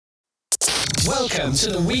Welcome to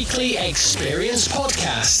the Weekly Experience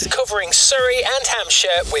Podcast, covering Surrey and Hampshire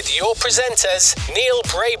with your presenters, Neil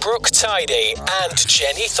Braybrook-Tidy and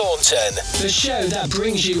Jenny Thornton. The show that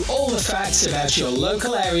brings you all the facts about your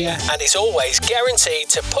local area and is always guaranteed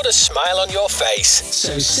to put a smile on your face.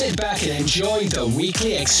 So sit back and enjoy the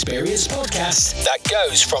Weekly Experience Podcast that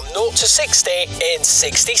goes from 0 to 60 in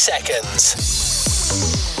 60 seconds.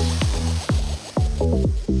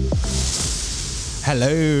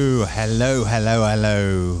 Hello.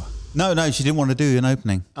 No, she didn't want to do an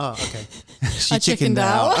opening. Oh, okay. She I chickened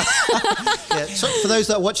out. Yeah, so for those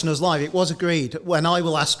that are watching us live, it was agreed when I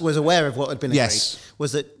was aware of what had been agreed, Yes.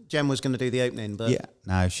 was that Jem was going to do the opening. But Yeah,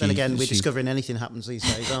 no, she. then again, we're she- discovering anything happens these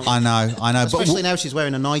days, aren't we? I know. Especially now she's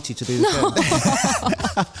wearing a nightie to do the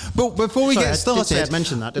show. But before we Sorry, get I did say started, I'd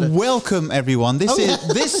mentioned that, did I? welcome everyone. This is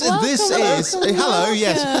hello.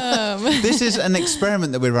 Yes, this is an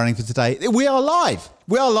experiment that we're running for today. We are live.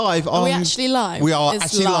 We are live on. Are we actually live? We are It's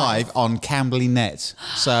actually live. live on Camberley Net.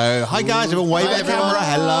 So, hi guys, everyone, wave Hi, at the everyone. camera.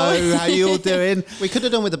 Hello, how you all doing? We could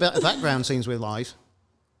have done with the background scenes with live.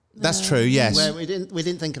 That's true. Yes. Where we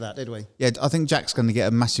didn't think of that, did we? Yeah, I think Jack's going to get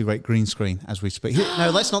a massive, great green screen as we speak.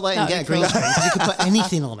 No, let's not let him That'd get a be green cool. screen because he could put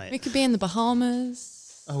anything on We it. could be in the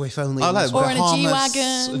Bahamas. Oh, if only. I it was- like Or in a Bahamas,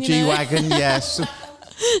 G-Wagon, you G-Wagon, yes.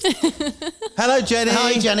 Hello, Jenny.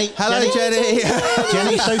 Hi, Jenny. Hello, Jenny.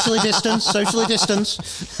 Jenny, socially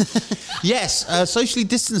distance. Yes, socially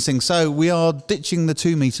distancing. So we are ditching the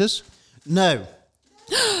 2 meters. No.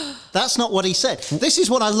 That's not what he said. This is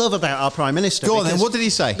what I love about our Prime Minister. Go on then, because- what did he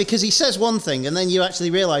say? Because he says one thing and then you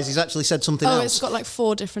actually realise he's actually said something Oh, else. it's got like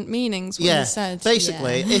 4 different meanings. What yeah, he said.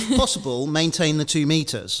 basically, Yeah. if possible, maintain the 2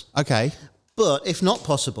 metres. Okay, But if not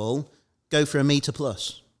possible, go for a metre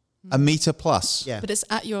plus. a meter plus. Yeah. But it's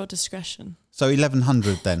at your discretion. So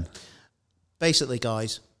 1100 then. Basically,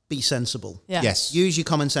 guys, be sensible. Yeah. Yes. Use your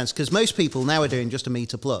common sense, because most people now are doing just a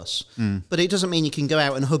metre plus. But it doesn't mean you can go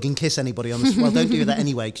out and hug and kiss anybody on the street. Well, don't do that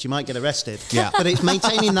anyway, because you might get arrested. Yeah. But it's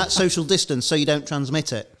maintaining that social distance so you don't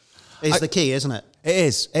transmit it is the key, isn't it? It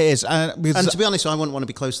is. Because And to be honest, I wouldn't want to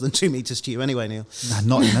be closer than 2 metres to you anyway, Neil.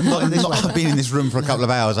 not I've been in this room for a couple of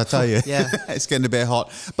hours, I tell you. Yeah. It's getting a bit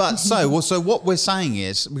hot. But so what we're saying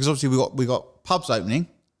is, because obviously we got pubs opening,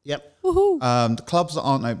 Yep. the clubs that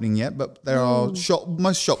aren't opening yet, but there are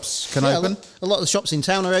most shops can Yeah, open. A lot of the shops in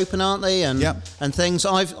town are open, aren't they? And Yep. and things.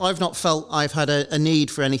 I've not felt I've had a need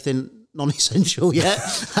for anything non-essential yet.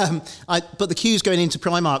 But the queues going into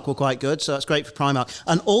Primark were quite good, so that's great for Primark.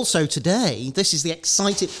 And also today, this is the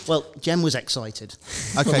excited. Well, Jem was excited.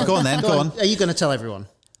 Okay, go on then. Go on. Are you going to tell everyone?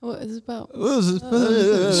 What is it about?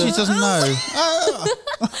 She doesn't know.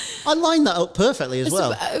 I lined that up perfectly as It's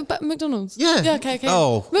well. about McDonald's. Yeah. Yeah, okay.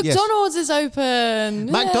 Oh, yes. McDonald's is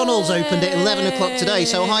open. McDonald's Yay. opened at 11 o'clock today,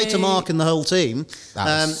 so hi to Mark and the whole team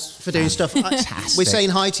for doing stuff. We're saying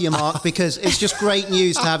hi to you, Mark, because it's just great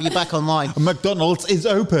news to have you back online. McDonald's is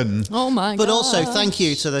open. Oh my god. But also, thank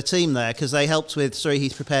you to the team there, because they helped with Surrey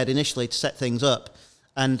Heath Prepared initially to set things up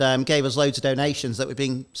and gave us loads of donations that we've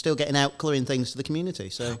been still getting out, colouring things to the community.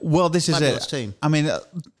 So, Well, this is Fabulous it. team. I mean,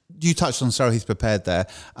 you touched on Surrey Heath Prepared there.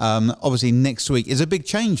 Obviously, next week is a big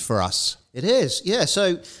change for us. it is, yeah.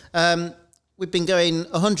 So, we've been going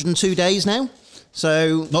 102 days now.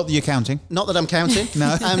 So, Not that you're counting. not that I'm counting.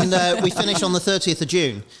 No. And we finish on the 30th of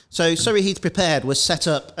June. So Surrey Heath Prepared was set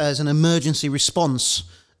up as an emergency response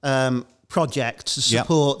project to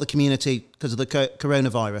support the community because of the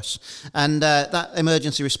coronavirus. And that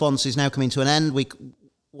emergency response is now coming to an end.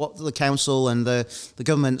 What the council and the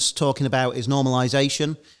government's talking about is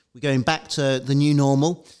normalisation. We're going back to the new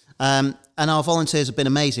normal. And our volunteers have been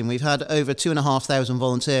amazing. We've had over 2,500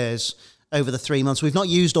 volunteers over the 3 months. We've not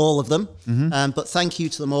used all of them, but thank you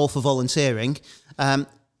to them all for volunteering.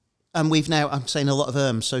 And we've now, I'm saying a lot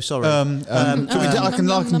of so sorry. I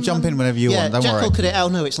can jump in whenever you want. Don't Jack worry. will cut it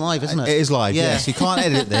out. No, it's live, isn't it? It is live. Yeah. Yes, you can't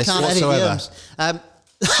edit this Can't edit the whatsoever.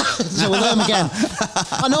 So we'll again.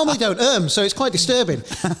 I normally don't so it's quite disturbing.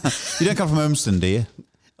 You don't come from Urmston, do you?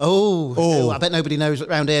 Oh, I bet nobody knows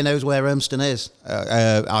around here knows where Urmston is.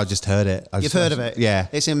 I just heard it. You've heard of it? Yeah.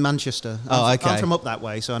 It's in Manchester. Oh, okay. I'm from up that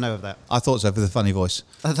way, so I know of that. I thought so with a funny voice.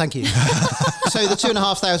 Thank you. So the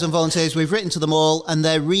 2,500 volunteers, we've written to them all, and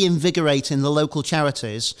they're reinvigorating the local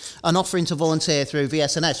charities and offering to volunteer through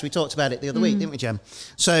VSNS. We talked about it the other week, didn't we, Jem?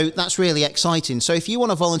 So that's really exciting. So if you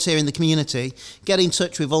want to volunteer in the community, get in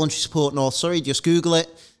touch with Voluntary Support North Surrey. Just Google it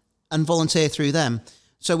and volunteer through them.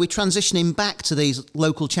 So we're transitioning back to these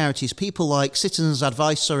local charities. People like Citizens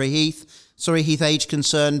Advice Surrey Heath Age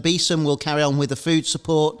Concern. Beeson will carry on with the food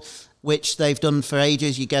support, which they've done for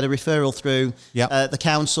ages. You get a referral through the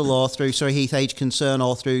council or through Surrey Heath Age Concern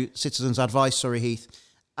or through Citizens Advice Surrey Heath.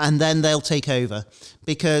 and then they'll take over,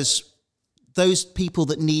 because those people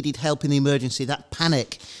that needed help in the emergency, that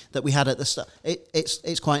panic that we had at the start,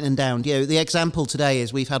 it's quieting down. The example today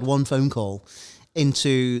is we've had one phone call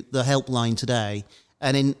into the helpline today,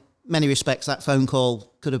 and in many respects that phone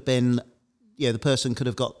call could have been, the person could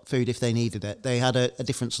have got food if they needed it. They had a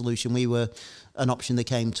different solution. We were an option they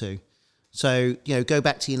came to. So, go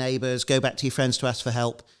back to your neighbours, go back to your friends to ask for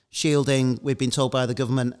help. Shielding, we've been told by the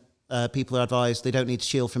government, people are advised they don't need to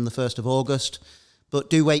shield from the 1st of August. But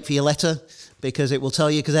do wait for your letter, because it will tell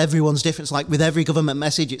you, because everyone's different. It's like with every government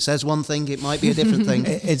message, it says one thing, it might be a different thing.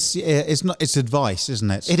 It's advice, isn't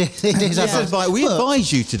it? It is advice. We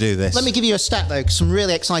advise you to do this. Let me give you a stat, though, some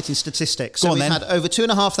really exciting statistics. So we've had over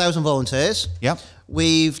 2,500 volunteers. Yep.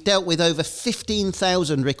 We've dealt with over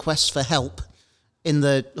 15,000 requests for help in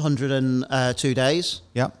the 102 days.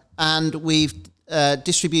 Yep. And we've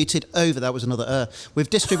distributed over, we've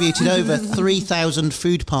distributed over 3,000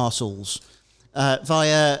 food parcels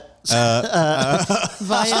via stop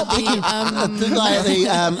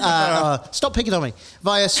picking on me,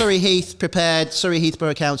 via Surrey Heath Prepared, Surrey Heath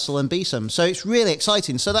Borough Council and Besom. So it's really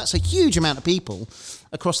exciting. So that's a huge amount of people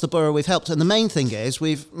across the borough we've helped. And the main thing is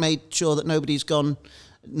we've made sure that nobody's gone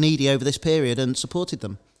needy over this period and supported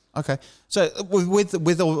them. Okay, so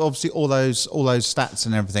with obviously all those stats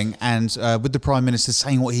and everything, and with the Prime Minister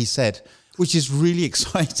saying what he said, which is really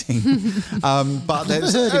exciting. But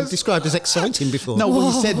I've heard him described as exciting before. No,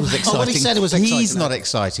 what he said was exciting. What he said was exciting. He's not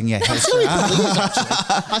exciting yet. He probably is,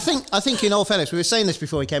 actually. I think in all fairness, we were saying this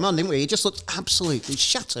before he came on, didn't we? He just looked absolutely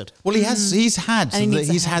shattered. Well, he's had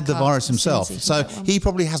the virus himself, so he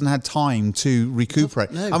probably hasn't had time to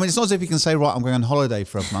recuperate. No. I mean, it's not as if he can say, right, I'm going on holiday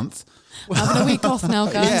for a month. We're having a week off now,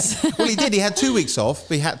 guys. Yeah. Well, he did. He had 2 weeks off,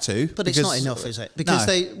 but he had to. But it's not enough, is it? Because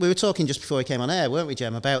we were talking just before he came on air, weren't we,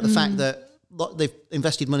 Jem, about the fact that they've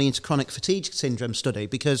invested money into chronic fatigue syndrome study,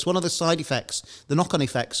 because one of the side effects, the knock-on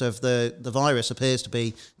effects of the virus appears to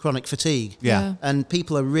be chronic fatigue. Yeah. And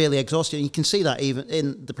people are really exhausted. And you can see that even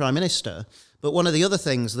in the Prime Minister. But one of the other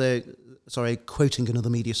things, quoting another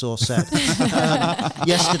media source said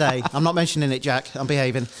yesterday, I'm not mentioning it, Jack, I'm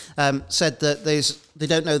behaving, said that they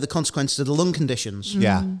don't know the consequences of the lung conditions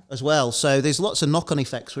as well. So there's lots of knock-on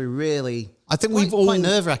effects. Quite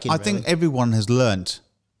nerve-wracking. I think everyone has learnt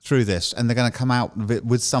through this, and they're going to come out of it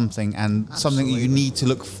with something, and something that you need to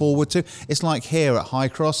look forward to. It's like here at High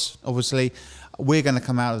Cross, obviously, we're going to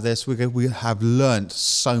come out of this. We have learnt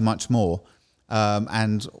so much more.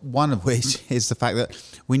 And one of which is the fact that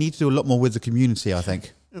we need to do a lot more with the community, I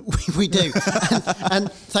think. We do. and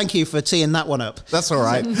thank you for teeing that one up. That's all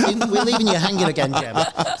right. We're leaving you hanging again, Jem.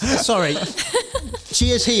 Sorry.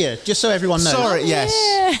 She is here, just so everyone knows. Sorry, yes.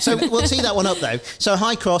 So we'll tee that one up, though. So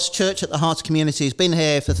High Cross, Church at the Heart of Community, has been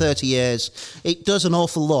here for 30 years. It does an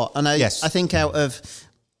awful lot. And I think out of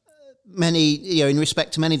many, in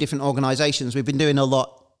respect to many different organisations, we've been doing a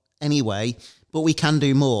lot anyway, but we can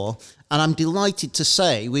do more. And I'm delighted to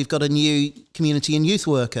say we've got a new community and youth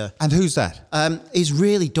worker. And who's that? He's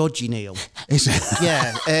really dodgy, Neil.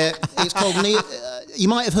 Yeah. It's called Neil. You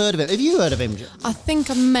might have heard of him. Have you heard of him? I think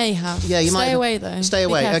I may have. Yeah, you might. Stay away, though. Stay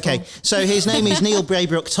away. Okay. So his name is Neil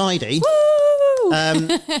Braybrook Tidy. Woo!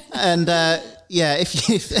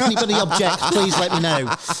 If anybody objects, please let me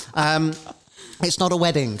know. It's not a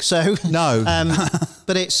wedding, so no.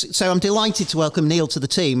 But I'm delighted to welcome Neil to the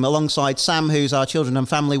team alongside Sam, who's our children and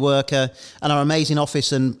family worker, and our amazing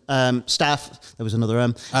office and staff. There was another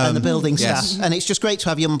and the building staff, and it's just great to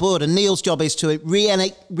have you on board. And Neil's job is to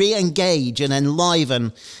re-engage and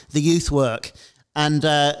enliven the youth work, and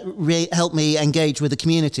help me engage with the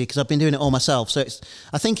community, because I've been doing it all myself. So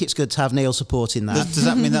I think it's good to have Neil supporting that. Does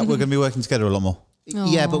that mean that we're going to be working together a lot more?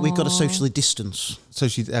 Yeah, but we've got to socially distance.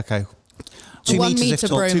 Okay. 2 1 meters metre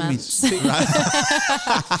if tall. bromance. 2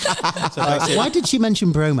 meters. Why did she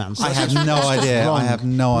mention bromance? I have no idea. Wrong. I have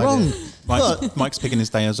no idea. Mike's picking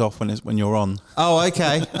his days off when you're on. Oh,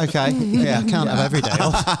 okay. Yeah, I can't have every day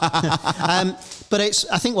off. But I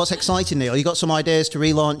think what's exciting, Neil, you got some ideas to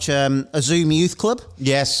relaunch a Zoom youth club.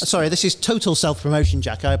 Yes. Sorry, this is total self-promotion,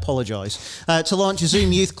 Jack. I apologise. To launch a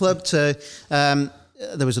Zoom youth club, there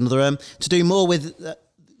was another to do more with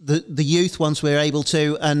the youth once we're able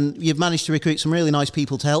to, and you've managed to recruit some really nice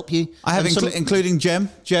people to help you. I have, including Jem.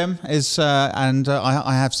 Jem is, and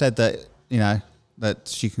I have said that that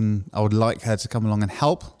she can. I would like her to come along and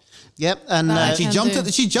help. Yep, and she jumped at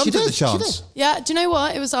the chance. Yeah, do you know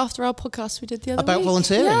what? It was after our podcast we did the other about week.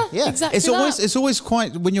 volunteering. Yeah, exactly. It's always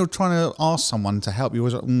quite, when you're trying to ask someone to help you.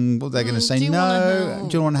 What they're going to say? Do you No.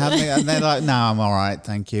 Do you want to help me? And they're like, no, I'm all right,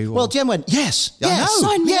 thank you. Well, Jem went, yes,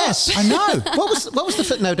 I know. yes. I know. What was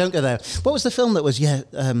the no? Don't go there. What was the film that was?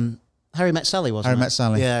 Harry Met Sally, wasn't Harry it? Met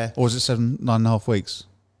Sally. Yeah. Or was it 9.5 weeks?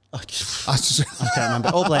 I can't remember.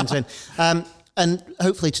 All blends in. And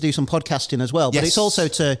hopefully to do some podcasting as well. But Yes. it's also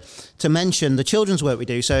to mention the children's work we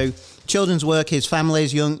do. So children's work is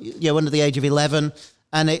families under the age of 11.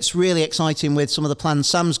 And it's really exciting with some of the plans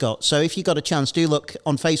Sam's got. So if you've got a chance, do look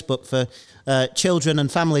on Facebook for children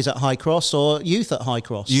and families at High Cross or youth at High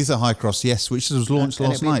Cross. Youth at High Cross, yes, which was launched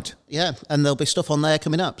last night. Yeah, and there'll be stuff on there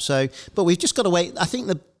coming up. So, but we've just got to wait. I think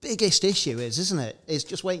the biggest issue isn't it? Is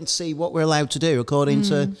just waiting to see what we're allowed to do according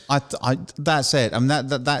to. That's it. I mean,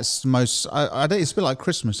 that's the most. I think it's a bit like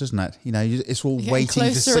Christmas, isn't it? You know, it's all Getting waiting to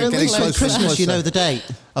closer see. and Getting closer. closer and Christmas, you closer. know the date,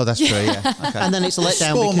 Oh, that's true. Yeah. Okay. and then it's a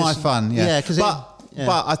letdown. For because, my fun, yeah. because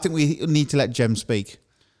but I think we need to let Jem speak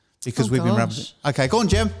because Oh, we've been. gosh. Okay, go on,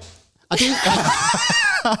 Jem. I do.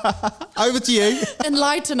 Over to you.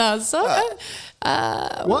 Enlighten us. why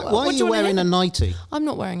are what do you you wanna wearing hear? a nightie? I'm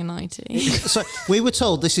not wearing a nightie. So we were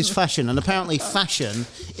told this is fashion, and apparently fashion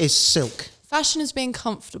is silk. Fashion is being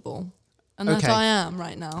comfortable, and Okay. that I am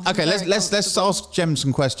right now. Okay, Very let's comfortable. ask Jem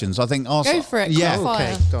some questions. I think. Go for it. Yeah.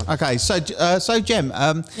 Fire. Go on. Okay, so Jem,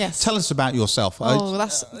 Yes. tell us about yourself. Oh,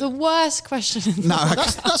 that's the worst question. In the no, world.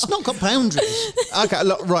 That's not got boundaries. okay,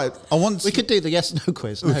 look, right. I want. We could do the yes no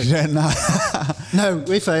quiz. No, Yeah, no. no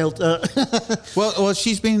we failed. Well,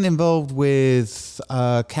 she's been involved with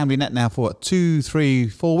Cambly Net now for what, 2, 3,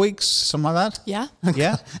 4 weeks, something like that. Yeah.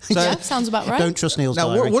 Yeah. So, Yeah, sounds about right. Don't trust Neil's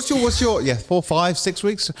now, diary. what's your 4, 5, 6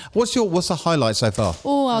 weeks? What's the highlight so far?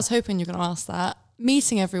 Oh, I was hoping you were going to ask that.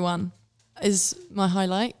 Meeting everyone is my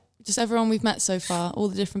highlight. Just everyone we've met so far, all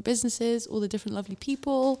the different businesses, all the different lovely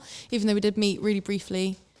people, even though we did meet really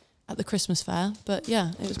briefly at the Christmas fair. But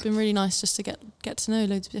yeah, it's been really nice just to get to know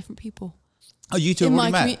loads of different people. Oh, you two have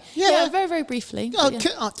already met? Yeah, very, very briefly. Oh, but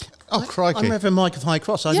yeah. Oh, crikey. I'm Reverend Mike of High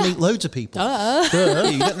Cross. I Yeah. meet loads of people. Yeah,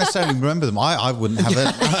 you don't necessarily remember them. I wouldn't have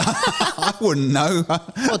it. I wouldn't know.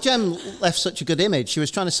 Well, Jem left such a good image. She was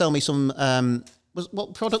trying to sell me some.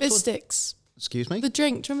 What product? Fizz was- sticks. Excuse me. The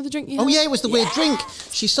drink. Do you remember the drink you Oh had? yeah, it was the weird drink.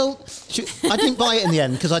 I didn't buy it in the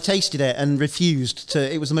end because I tasted it and refused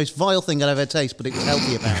to. It was the most vile thing I'd ever tasted, but it was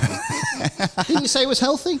healthy apparently. Didn't you say it was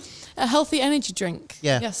healthy? A healthy energy drink.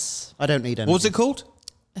 Yeah. Yes. I don't need any. What was it called?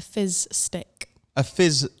 A fizz stick. A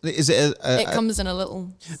fizz. Is it It comes in a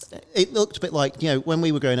little stick. It looked a bit like, when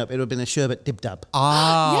we were growing up, it would have been a sherbet dib dab.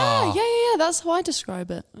 Yeah. That's how I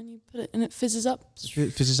describe it. When you put it and it fizzes up.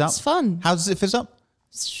 It fizzes up? It's fun. How does it fizz up?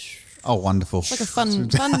 Oh, wonderful. It's like a fun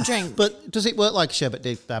drink. But does it work like a sherbet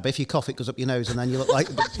dib dab? If you cough, it goes up your nose and then you look like...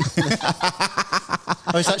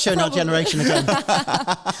 Oh, is that showing our generation again?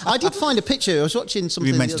 I did find a picture. I was watching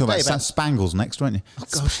something We meant to the talk other about day Spangles next, weren't you? Oh,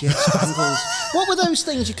 gosh, yeah, spangles. What were those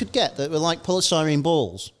things you could get that were like polystyrene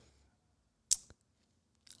balls?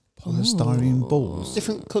 Polystyrene balls.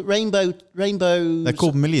 Different rainbow. They're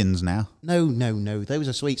called Millions now. No. Those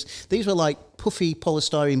are sweets. These were like puffy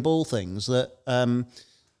polystyrene ball things that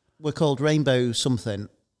were called rainbow something.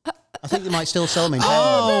 I think they might still sell them in town.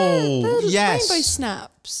 Oh, The yes. rainbow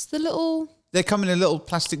snaps. The little... They come in a little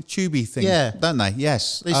plastic tubey thing, Yeah. don't they?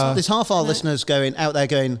 Yes. There's half our listeners out there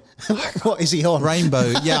going, what is he on?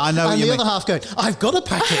 Rainbow. Yeah, I know what And you the mean. other half going, I've got a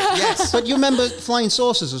packet. Yes. But you remember flying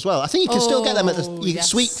saucers as well. I think you can still get them at the yes.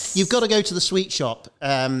 sweet. You've got to go to the sweet shop,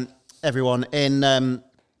 everyone, in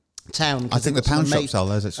town. I think the they've got some pound shop sell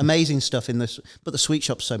those, actually. Amazing stuff in this. But the sweet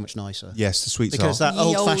shop's so much nicer. Yes, the sweets Because are that The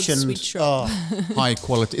old old-fashioned... sweet shop. high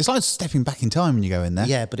quality. It's like stepping back in time when you go in there.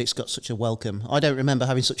 Yeah, but it's got such a welcome. I don't remember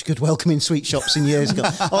having such a good welcome in sweet shops in years ago.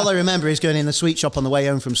 All I remember is going in the sweet shop on the way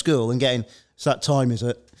home from school and getting, it's that time, is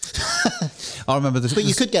it? I remember the. But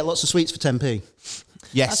you could get lots of sweets for 10p.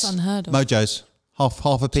 Yes. That's unheard of. Mojos. Half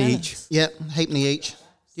a p Jealous. each. Yeah, halfpenny each. Do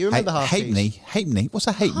you remember half peas? Halfpenny. What's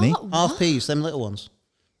a halfpenny? Half peas, them little ones.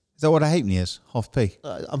 Is that what a halfpenny is? Half p.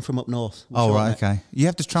 I'm from up north. Oh, right, okay. You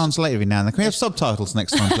have to translate every now and then. Can we have subtitles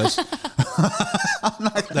next time, please?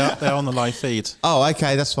 They're on the live feed. Oh,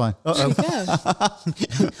 okay, that's fine. There we go.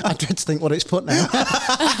 I dread to think what it's put now.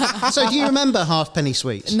 So do you remember halfpenny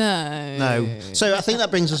sweets? No. No. So I think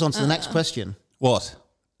that brings us on to the next question. What?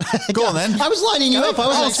 Go on then. I was lining you up. I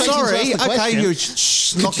wasn't expecting to sorry. ask the Okay,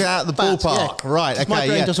 question. you knock it out of the But, ballpark. yeah. Right, okay. My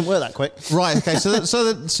brain yeah. doesn't work that quick. Right, okay. So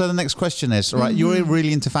the next question is, right, you're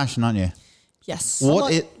really into fashion, aren't you? Yes.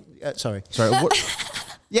 What Sorry. Sorry, what?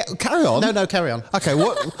 Yeah, carry on. No, carry on. Okay,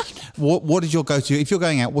 what is your go-to? If you're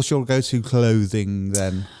going out, what's your go-to clothing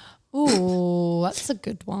then? Ooh, that's a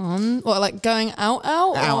good one. What, like going out,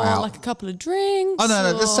 Out, or out. like a couple of drinks? Oh no,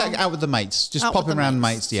 or let's say out with the mates. Just out with popping the around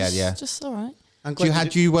mates. Yeah, yeah. Just all right. I'm Do you, glad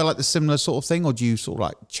do you wear like the similar sort of thing, or do you sort of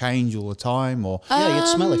like change all the time, or Yeah, you'd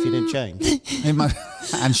smell if you didn't change.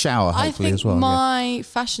 and shower I hopefully think as well? my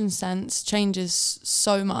fashion sense changes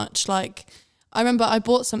so much. Like, I remember I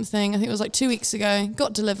bought something, I think it was like 2 weeks ago,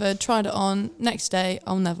 got delivered, tried it on. Next day,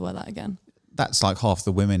 I'll never wear that again. That's like half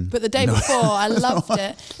the women. But the day before, I loved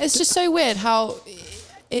it. It's just so weird how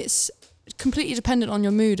it's completely dependent on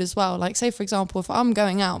your mood as well. Like, say, for example, if I'm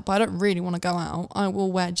going out, but I don't really want to go out, I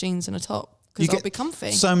will wear jeans and a top because I'll be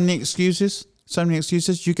comfy. So many excuses. You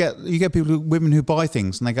get people, women who buy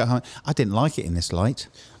things and they go home. I didn't like it in this light.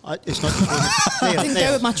 It's not. I didn't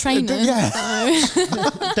go with my trainer.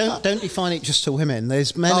 Don't define it just to women.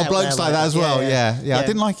 There's men. Oh, out blokes there like that as well. Yeah. I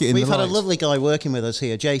didn't like it in We've the had light. a lovely guy working with us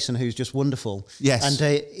here, Jason, who's just wonderful. Yes.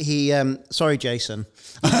 And he, sorry, Jason.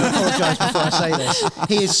 I apologise before I say this.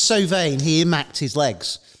 He is so vain. He imacked his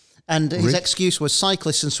legs. And his excuse was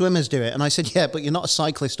cyclists and swimmers do it. And I said, yeah, but you're not a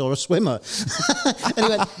cyclist or a swimmer. And he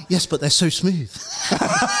went, yes, but they're so smooth.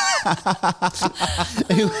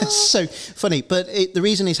 It was so funny. But the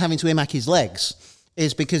reason he's having to imack his legs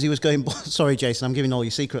is because he was going... Sorry, Jason, I'm giving all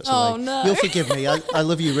your secrets away. Oh, no. You'll forgive me. I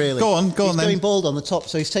love you, really. Go on He's then. going bald on the top,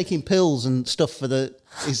 so he's taking pills and stuff to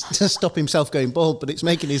stop himself going bald, but it's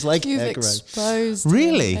making his leg You've hair grow. exposed.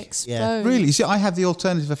 Really? Exposed. Yeah. Really? You see, I have the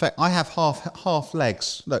alternative effect. I have half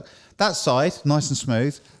legs. Look, that side nice and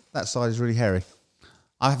smooth. That side is really hairy.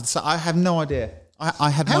 I have no idea.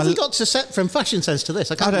 I had How my. have we got to set from fashion sense to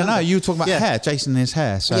this? I don't know. remember. You were talking about Yeah. hair, Jason and his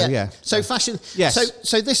hair. So yeah. So fashion. Yes.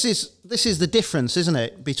 So this is the difference, isn't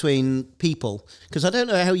it, between people? Because I don't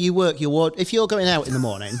know how you work your ward. If you're going out in the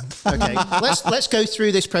morning, okay, let's go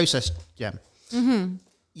through this process, Jem. Mm-hmm.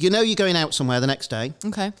 You know you're going out somewhere the next day.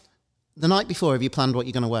 Okay. The night before, have you planned what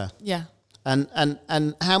you're going to wear? Yeah.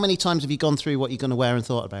 And how many times have you gone through what you're going to wear and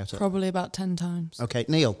thought about it? Probably about 10 times. Okay,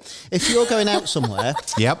 Neil, if you're going out somewhere,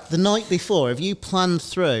 Yep. the night before, have you planned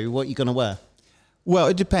through what you're going to wear? Well,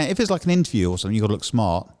 it depends. If it's like an interview or something, you've got to look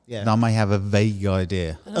smart. Yeah. Then I may have a vague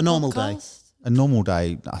idea. A normal day. A normal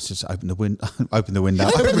day, I just open the window, open the wardrobe,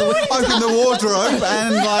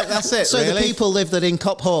 and like that's it. So really. the people live that in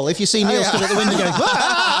Cop Hall. If you see Neil yeah. stood at the window going,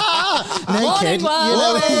 naked, Morning,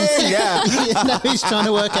 world. you know he's trying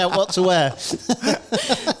to work out what to wear.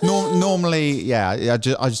 Normally, yeah, I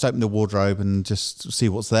just open the wardrobe and just see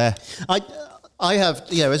what's there. I have,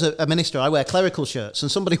 as a minister, I wear clerical shirts,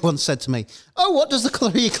 and somebody once said to me, "Oh, what does the colour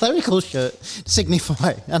of your clerical shirt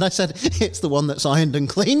signify?" And I said, "It's the one that's ironed and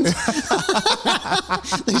cleaned."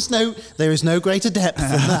 There is no greater depth than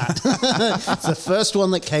that. It's the first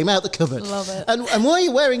one that came out the cupboard. Love it. And why are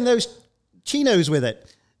you wearing those chinos with it?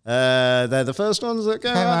 They're the first ones that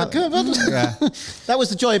came out the cupboard. Yeah. That was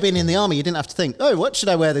the joy of being in the army. You didn't have to think, "Oh, what should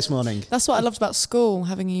I wear this morning?" That's what I loved about school,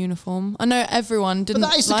 having a uniform. I know everyone didn't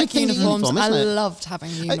that is the like good thing, the uniforms. uniform, I isn't it? loved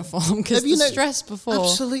having a uniform because Have you the no- stress before.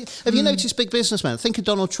 Absolutely. Have you noticed big businessmen? Think of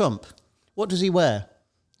Donald Trump. What does he wear?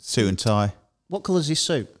 Suit and tie, What colour is his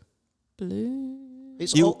suit? Blue.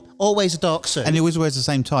 It's always a dark suit. and he always wears the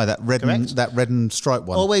same tie, that red and striped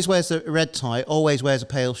one. Always wears the red tie. Always wears a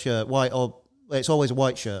pale shirt, white it's always a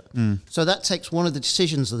white shirt. So that takes one of the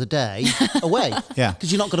decisions of the day away. Yeah. Because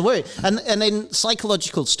you're not going to worry. And then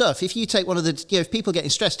psychological stuff. If you take one of the, if people are getting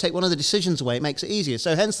stressed, take one of the decisions away, it makes it easier.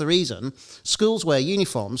 So hence the reason schools wear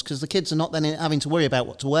uniforms, because the kids are not then having to worry about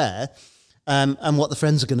what to wear. And what the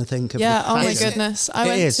friends are going to think of Yeah, the oh my fashion. goodness. I It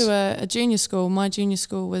went is. to a junior school. My junior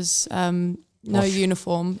school was no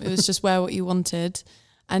uniform. It was just wear what you wanted.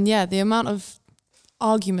 And yeah, the amount of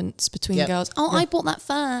arguments between Yeah. girls. Oh, I bought that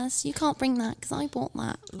first. You can't bring that because I bought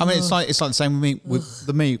that. I mean, it's like the same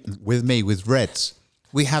with me with Reds.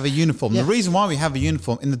 We have a uniform. Yeah. The reason why we have a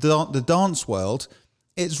uniform in the dance world,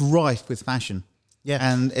 it's rife with fashion.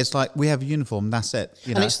 Yeah. And it's like we have a uniform. That's it.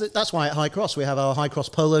 You know? And that's why at High Cross we have our High Cross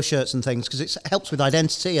polo shirts and things, because it helps with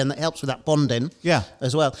identity and it helps with that bonding. Yeah.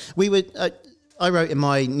 As well. I wrote in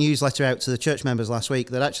my newsletter out to the church members last week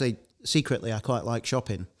that actually secretly I quite like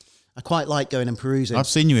shopping. I quite like going and perusing. I've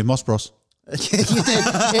seen you in Moss Bros. You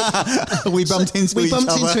did. We bumped into We each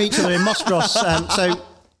bumped other. into each other in Moss Bros. So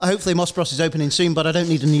hopefully Moss Bros is opening soon, but I don't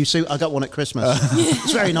need a new suit. I got one at Christmas.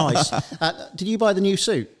 It's very nice. Did you buy the new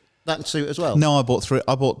suit? That suit as well? No, I bought three.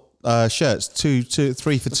 I bought shirts,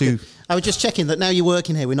 three for two. I was just checking that now you're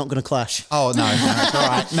working here, we're not going to clash. Oh no, it's all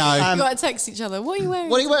right. No, You got to text each other. What are you wearing?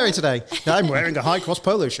 What are you wearing today? I'm wearing a High Cross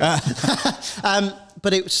polo shirt.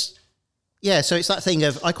 But it was, so it's that thing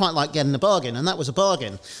of I quite like getting a bargain, and that was a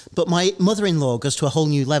bargain. But my mother-in-law goes to a whole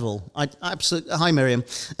new level. Hi, Miriam.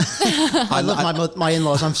 I love my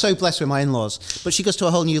in-laws. I'm so blessed with my in-laws. But she goes to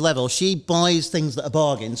a whole new level. She buys things that are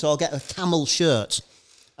bargain. So I'll get a camel shirt.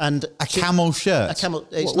 And a camel shirt. A camel.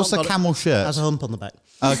 What's a camel shirt? Has a hump on the back.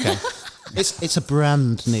 Okay. It's a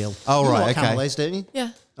brand, Neil. Oh, You know right, what okay. Camel is, don't you? Yeah.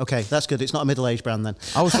 Okay, that's good. It's not a middle-aged brand then.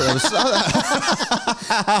 I was that was.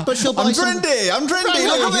 But she'll buy I'm some... trendy. I'm trendy.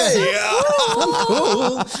 Look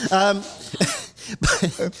at me.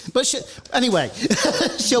 But anyway,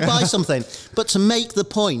 she'll buy something. But to make the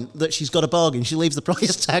point that she's got a bargain, she leaves the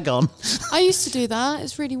price tag on. I used to do that.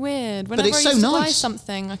 It's really weird. Whenever it's I so used to buy nice.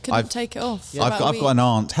 something, I couldn't take it off. for I've about a got an week.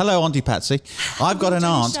 aunt. Hello, Auntie Patsy. I've got an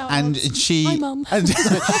Tiny aunt, shout and outs. she. Hi, Mum. Hi,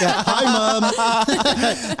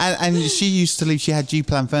 Mum. and she used to leave. She had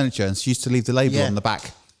G-Plan furniture, and she used to leave the label Yeah. on the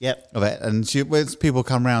back Yep. of it. And when people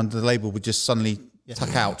come round, the label would just suddenly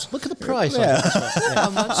tuck out. Look at the price. On this one. How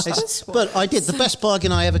much this one? But I did the best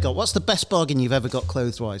bargain I ever got. What's the best bargain you've ever got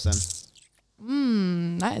clothes-wise then?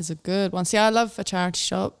 That is a good one. See, I love a charity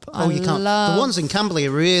shop. Oh, you can't. Love... The ones in Camberley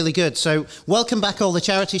are really good. So welcome back all the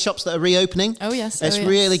charity shops that are reopening. Oh, yes. It's Oh, yes.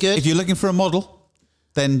 really good. If you're looking for a model,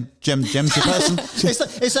 then Gem's your person.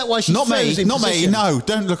 Is that why she Not me. froze in Not me. position? No,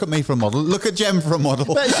 don't look at me for a model. Look at Gem for a model.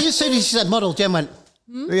 But as soon as she said model, Jem went,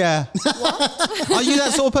 Yeah. Are you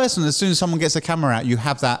that sort of person? As soon as someone gets a camera out, you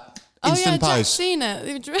have that Oh, yeah, instant Jack's pose. seen it.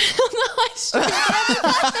 They were on the high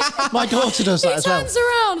street. my daughter does that He as well. turns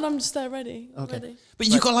around and I'm just there ready. Okay. Ready. But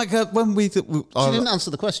you got like a when we. She didn't answer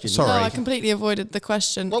the question. Sorry. No, I completely avoided the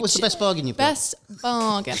question. What was the best bargain you've got? Best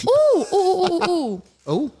bargain. Ooh.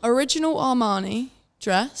 Oh, Original Armani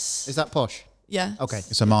dress. is that posh? Yeah. Okay.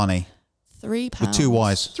 It's Armani £3. with two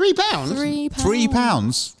Y's. £3? £3.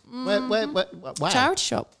 £3. Where, wow. Charity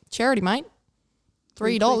shop. Charity, mate.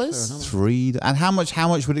 $3. Three. And how much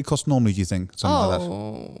would it cost normally? Do you think something like that?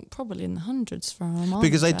 Oh, probably in the hundreds for Armani.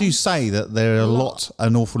 Because they do dress. say that there are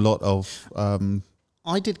an awful lot of.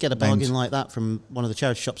 I did get a bargain like that from one of the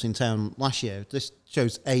charity shops in town last year. This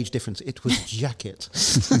shows age difference. It was a jacket.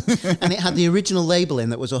 And it had the original label in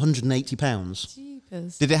that was £180.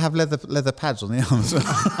 Jeepers. Did it have leather pads on the arms?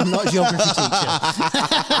 I'm not a geography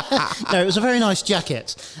teacher. No, it was a very nice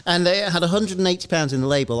jacket. And it had £180 in the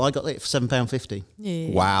label. I got it for £7.50. Yeah.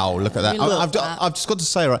 Wow, look at that. We love I've that. just got to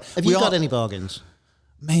say, right. Have you got any bargains?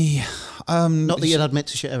 Me. Not that you'd admit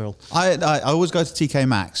to Cheryl. I always go to TK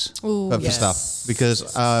Maxx Ooh, for yes. stuff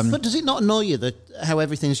because But does it not annoy you that how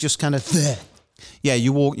everything's just kind of there? yeah,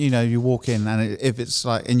 you walk in and if it's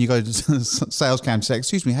like and you go to sales counter, say,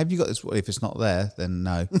 excuse me, have you got this? Well, if it's not there, then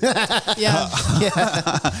no. Yeah.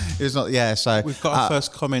 It's not. Yeah, so We've got our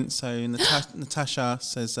first comment. So Natasha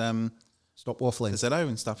says, Stop waffling. says hello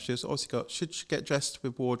and stuff. She's obviously got, should she get dressed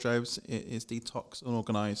with wardrobes? It is detox,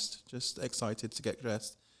 unorganised, just excited to get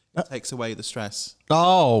dressed. It takes away the stress.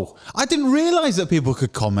 Oh, I didn't realise that people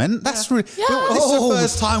could comment. That's really. Yeah. This is the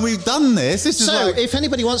first time we've done this. This is So, like. if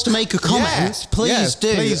anybody wants to make a comment, Yeah. please Yes,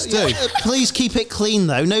 do. please do. Please keep it clean,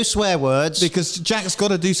 though. No swear words. Because Jack's got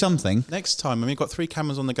to do something. Next time, I mean, we've got 3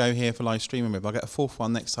 cameras on the go here for live streaming with. I'll get a 4th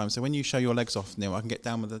one next time. So when you show your legs off, Neil, I can get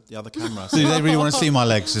down with the other camera. Do they really want to see my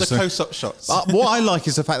legs? The close-up shots. What I like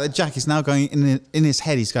is the fact that Jack is now going in his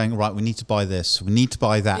head. He's going right. We need to buy this. We need to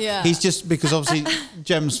buy that. Yeah. He's just because obviously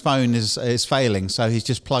Jem's phone is failing, so he's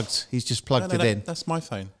just plugged it in. That's my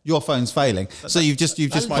phone. Your phone's failing, so you've just A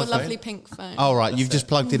my phone. lovely pink phone. oh right, you've just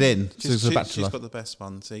plugged it in. to She's the battery she's life. got the best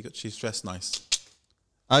one. So she's dressed nice.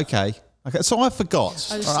 Okay. So I forgot.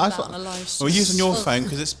 I just All saw right, that on a live Well, stream. we're using your phone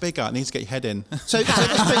because it's bigger. It needs to get your head in. So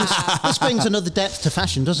this brings another depth to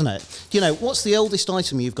fashion, doesn't it? Do you know, what's the oldest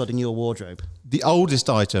item you've got in your wardrobe? The oldest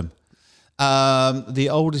item. The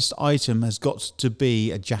oldest item has got to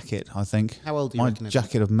be a jacket, I think. How old do you My reckon it is?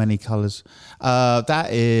 jacket of many colours. That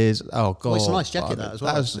is, oh God. it's a nice jacket, that, as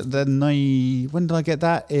well, That was, isn't when did I get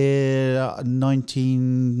that?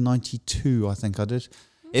 1992, I think I did.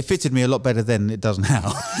 It fitted me a lot better then than it does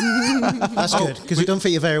now. That's good, because it doesn't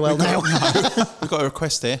fit you very well now. We've got a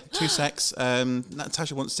request here. 2 secs.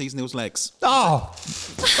 Natasha wants to see Neil's legs. Oh!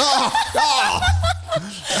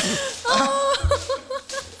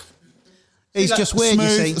 He's just weird, you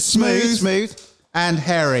see. Smooth. And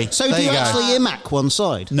hairy. So there do you go. actually imac one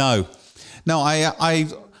side? No, I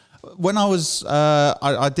when I was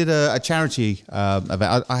I did a charity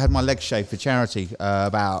event. I had my legs shaved for charity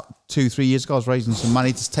about 2-3 years ago. I was raising some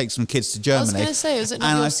money to take some kids to I Germany. was going to say, was it not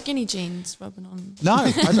And your I- skinny jeans rubbing on? No,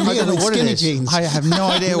 I don't know what it Skinny is. jeans. I have no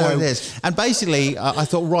idea what it No. is. And basically, I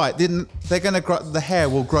thought, right, they're going to grow, the hair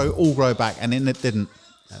will grow back, and then it didn't.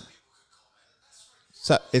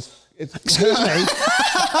 So it's Excuse me.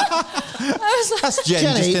 that's Jen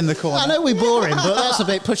Jenny, just in the corner. I know we're boring, but that's a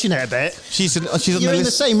bit pushing it a bit. She's on You're the in the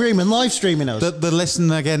list, same room and live streaming us. the listen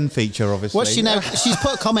again feature, obviously. What's she now? She's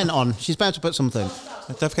put a comment on. She's about to put something.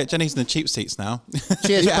 Don't forget, Jenny's in the cheap seats now.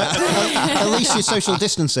 She is, but at least you're social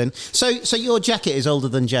distancing. So your jacket is older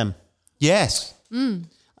than Jem. Yes.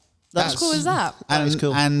 How cool is that? And, is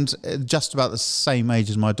cool. and just about the same age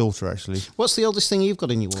as my daughter, actually. What's the oldest thing you've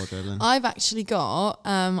got in your wardrobe then? I've actually got,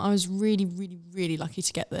 I was really, really, really lucky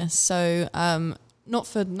to get this. So, not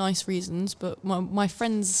for nice reasons, but my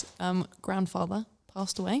friend's grandfather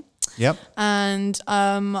passed away. Yep. And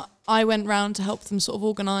I went round to help them sort of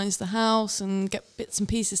organise the house and get bits and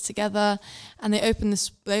pieces together. And they opened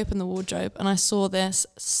the wardrobe, and I saw this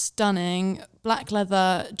stunning black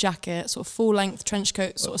leather jacket, sort of full length trench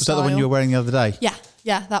coat sort of Was style. that the one you were wearing the other day?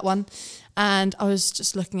 Yeah, that one. And I was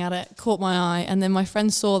just looking at it, caught my eye, and then my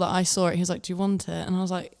friend saw that I saw it. He was like, "Do you want it?" And I was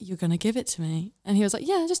like, "You're going to give it to me?" And he was like,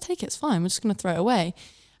 "Yeah, just take it. It's fine. We're just going to throw it away."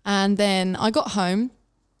 And then I got home.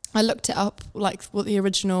 I looked it up, like what the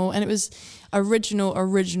original, and it was original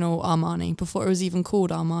Armani before it was even called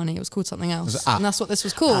Armani. It was called something else, and that's what this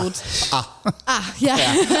was called.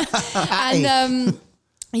 Yeah. And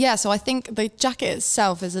yeah, so I think the jacket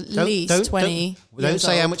itself is at least 20. Don't years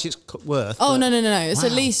say how old. much it's worth. Oh but no! It's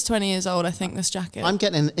at least 20 years old. I think this jacket. I'm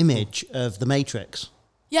getting an image of the Matrix.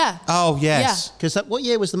 Yeah. Oh, yes. Because what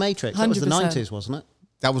year was the Matrix? That was the 100%. 90s, wasn't it?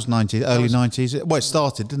 That was early 90s. Well, it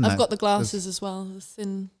started, didn't it? I've got the glasses as well. The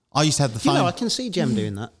thin. I used to have the phone. I can see Jem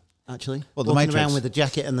doing that, actually. What, the Walking Matrix? around with the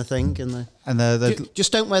jacket and the thing. and the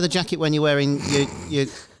Just don't wear the jacket when you're wearing your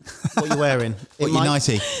what you're wearing. what, It your might-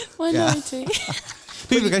 nighty. My 90.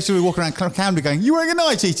 People are going to be walking around Camden going, "You wearing a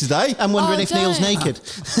nighty today?" I'm wondering Oh, if Neil's don't. naked.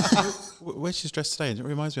 Where she's dressed today, it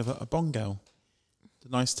reminds me of a Bond girl. The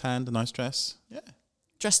nice tan, the nice dress. Yeah.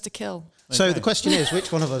 Dressed to kill. So Okay. the question is,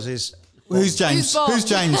 which one of us is... Who's James? Who's Bond? Who's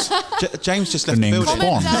James? James just left the name's building.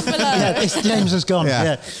 Bond. Comment down below. Yeah, it's James has gone.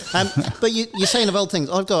 Yeah. Yeah. But you're saying of old things.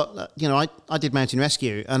 I've got, I did mountain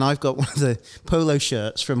rescue, and I've got one of the polo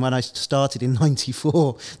shirts from when I started in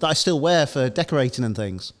 '94 that I still wear for decorating and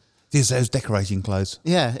things. Those decorating clothes.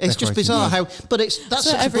 Yeah, it's just Decorating bizarre clothes. how. But that's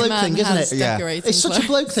So such a every bloke man thing, isn't has it? Yeah. decorating It's such a clothes.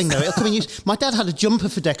 bloke thing, though. It'll come in use. My dad had a jumper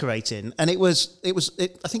for decorating, and it was.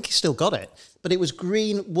 I think he still got it, but it was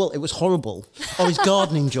green wool. It was horrible. Or his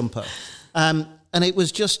gardening jumper, and it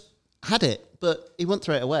was just had it, but he wouldn't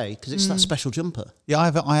throw it away because it's that special jumper. Yeah, I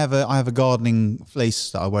have a gardening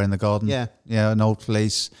fleece that I wear in the garden. Yeah. an old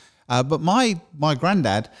fleece. But my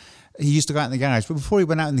granddad, he used to go out in the garage. But before he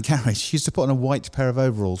went out in the garage, he used to put on a white pair of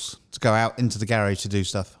overalls to go out into the garage to do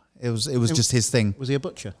stuff. It was just his thing. Was he a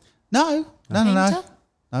butcher? No. Painter?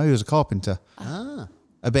 No, he was a carpenter.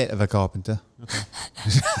 A bit of a carpenter.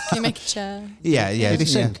 Can you make a chair? Yeah. Did he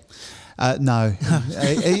sing? No.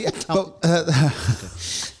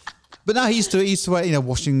 But no, he used to wear,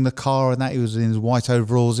 washing the car and that. He was in his white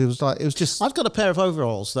overalls. It was just. I've got a pair of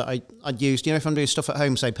overalls that I'd used, if I'm doing stuff at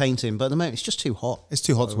home, say painting, but at the moment it's just too hot. It's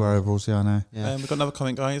too hot to wear overalls. Yeah, I know. Yeah. We've got another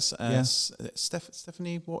comment, guys. Yeah.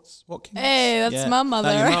 Stephanie Watkins. Hey, that's my mother.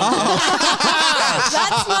 No, your mum, yeah.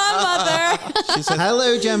 That's my mother. She says,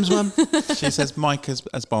 Hello, Jem's mum. she says Mike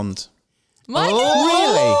as Bond. My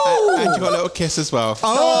Really? And you got a little kiss as well.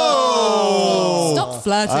 Stop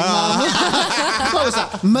flirting, Mum. What was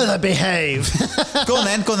that? Mother, behave. Go on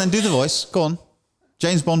then. Do the voice. Go on.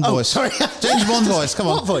 James Bond voice. Sorry. James Bond voice. Come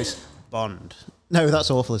What on. voice? Bond. No,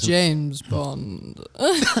 that's awful, isn't it? James Bond.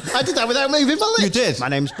 I did that without moving my lips. You did. My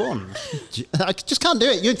name's Bond. I just can't do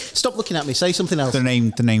it. You stop looking at me. Say something else. The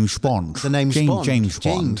name's Bond. The name's James, Bond. James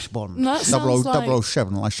Bond. James Bond. That sounds like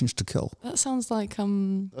 007, License to Kill. that sounds like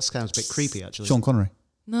That sounds a bit creepy, actually. Sean Connery.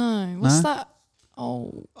 no. What's No? that?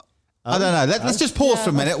 Oh, I don't know. Let's just pause for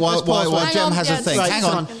a minute while let's pause. Jem Hang on, has a yes. thing. Right, Hang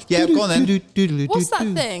come on. Yeah, go on then. what's that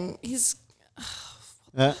thing? He's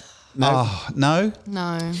No. Oh, no.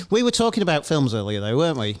 no. We were talking about films earlier, though,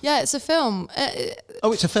 weren't we? Yeah, it's a film.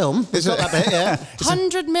 Oh, it's a film. It's got that bit, yeah.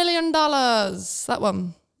 $100 million. That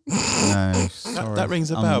one. No. Sorry. That rings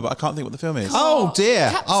a bell, but I can't think what the film is. Oh, dear.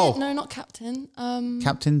 Captain? No, not Captain.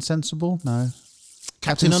 Captain Sensible? No.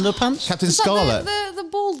 Captain Underpants? Captain Is that Scarlet. the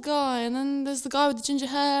bald guy, and then there's the guy with the ginger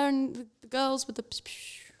hair, and the girls with the.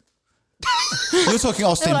 You're talking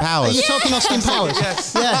Austin Are Powers. you talking Austin Powers?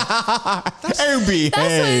 Yes. Yeah. Oh,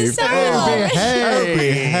 behave.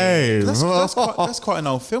 That's what it sounds like. Oh, behave. That's quite an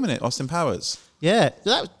old film, isn't it? Austin Powers. Yeah.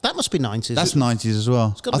 That must be 90s. That's 90s as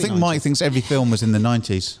well. gotta I be think 90s. Mike thinks every film was in the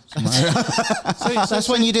 90s. That's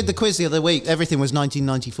when you did the quiz the other week. Everything was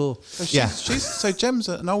 1994. Yeah. So Jem's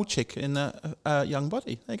an old chick in a young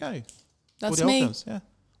body. There you go. All That's the old me. films, yeah. you-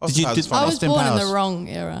 Austin Powers did- is funny. I was Austin born in Powers. the wrong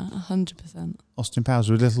era, 100%. Austin Powers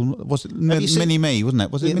was a little. Was it you seen- Mini Me, wasn't it?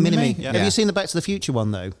 Was it Yeah, Mini Me? Mini-Me. Have you seen the Back to the Future one,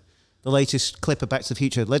 though? The latest clip of Back to the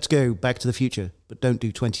Future. Let's go Back to the Future, but don't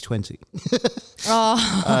do 2020. No,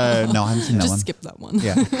 I haven't seen that Just one. skip that one.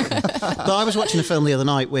 Yeah. But I was watching a film the other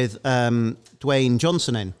night with Dwayne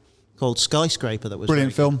Johnson in, called Skyscraper that was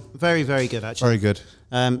Brilliant very film. good. Very, very good, actually. Very good.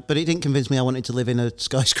 But it didn't convince me I wanted to live in a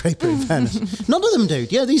skyscraper, in fairness. None of them do.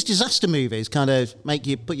 Yeah, these disaster movies kind of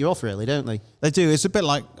put you off, really, don't they? They do. It's a bit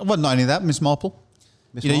like, well, not only that, Miss Marple.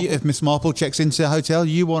 If Miss Marple checks into a hotel,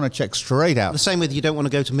 you want to check straight out. The same with you don't want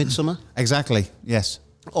to go to Midsummer Exactly. Yes.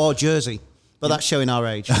 or Jersey. But that's showing our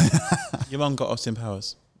age. Your mum got Austin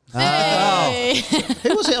Powers. Hey.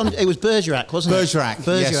 Who was it on? It was Bergerac, wasn't it?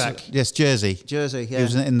 Bergerac. Yes, Jersey. Jersey, yeah. He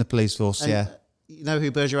was in the police force, And yeah. You know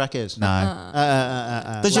who Bergerac is? No.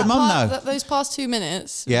 Does your That mum part- know? Those past 2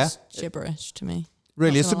 minutes Yeah. was gibberish to me.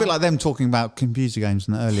 Really? Not It's a gonna bit lie. like them talking about computer games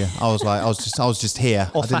earlier. I was just here.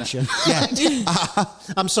 Or I didn't- fashion. Yeah.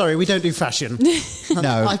 I'm sorry, we don't do fashion.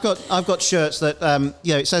 No. I've got shirts that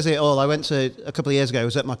it says it all. I went to a couple of years ago. I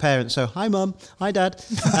was at my parents. So hi mum, hi dad,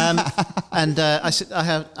 and I said I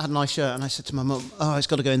had a nice shirt, and I said to my mum, "Oh, it's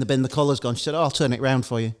got to go in the bin. The collar's gone." She said, "Oh, I'll turn it round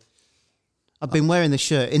for you." I've been wearing this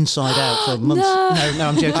shirt inside out for months. No,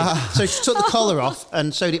 I'm joking. So she took the collar off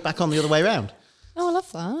and sewed it back on the other way round. Oh, I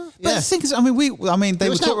love that. But the thing is, they There were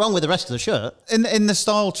was nothing wrong with the rest of the shirt. in the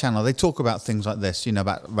Style Channel. They talk about things like this,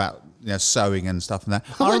 about sewing and stuff and that.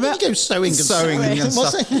 Why did you go sewing and sewing and What's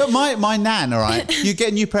stuff? it? But my nan, all right, you get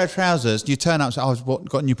a new pair of trousers, you turn up, and say, I've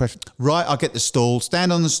got a new pair. Right, I'll get the stool,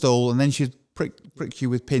 stand on the stool, and then she'd prick you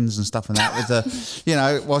with pins and stuff and that with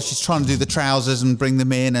the, while she's trying to do the trousers and bring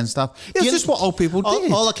them in and stuff. It's just what old people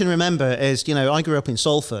did. All I can remember is, I grew up in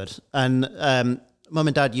Salford, and mum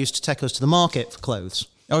and dad used to take us to the market for clothes.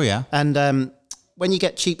 Oh yeah. And when you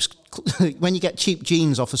get cheap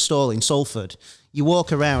jeans off a stall in Salford, you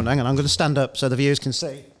walk around. Hang on, I'm going to stand up so the viewers can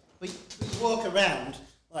see. But you walk around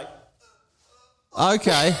like.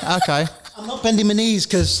 Okay. I'm not bending my knees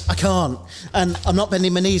because I can't, and I'm not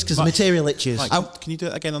bending my knees because the material itches. Right, can you do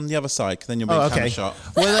it again on the other side? Because then you'll be Oh, camera okay. shot.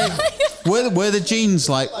 Were the jeans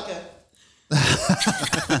like?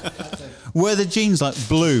 Were the jeans like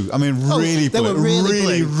blue? I mean, really they blue. were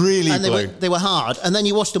really blue. really and blue. they were hard, and then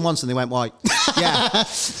you washed them once and they went white. Yeah.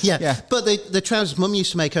 Yeah. But the trousers, mum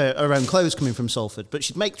used to make her own clothes coming from Salford, but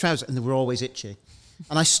she'd make trousers and they were always itchy.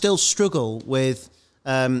 And I still struggle with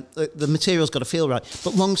the material's got to feel right.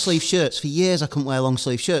 But long sleeve shirts, for years I couldn't wear long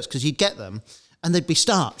sleeve shirts because you'd get them and they'd be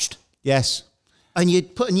starched. Yes. And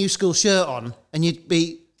you'd put a new school shirt on and you'd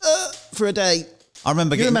be for a day. I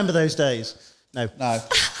remember You remember those days? No.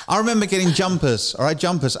 I remember getting jumpers,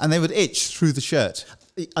 and they would itch through the shirt.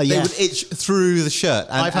 They yeah. would itch through the shirt.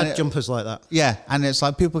 And, I've had and it- jumpers like that. Yeah, and it's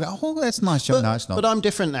like people go, "Oh, that's a nice jumper." No, it's not. But I'm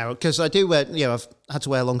different now because I do wear, I've had to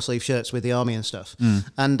wear long sleeve shirts with the army and stuff.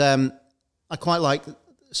 And I quite like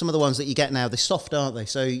some of the ones that you get now. They're soft, aren't they?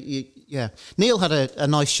 So, Neil had a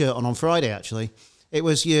nice shirt on Friday, actually. It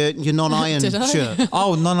was your non-iron Did I? shirt.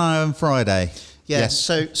 Oh, non-iron Friday. Yeah. Yes.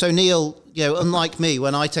 So Neil, unlike me,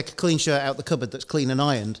 when I take a clean shirt out the cupboard that's clean and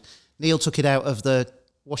ironed, Neil took it out of the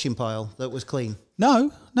washing pile that was clean.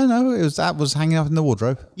 No. That was hanging up in the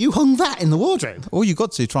wardrobe. You hung that in the wardrobe? All you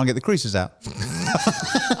got to try and get the creases out,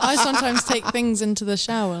 I sometimes take things into the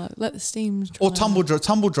shower, like let the steam dry. or tumble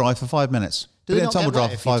dry for 5 minutes. Do Put they it in not tumble get dry wet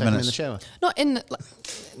for if you 5 take them in minutes. the shower? Not in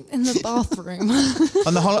the bathroom.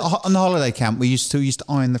 On the holiday camp, we used to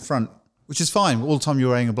iron the front, which is fine all the time you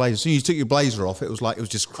were wearing a blazer. So you took your blazer off, it was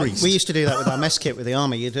just creased. We used to do that with our mess kit with the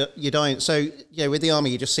army. You'd iron. So, with the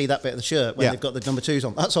army, you just see that bit of the shirt when Yeah. they've got the number 2s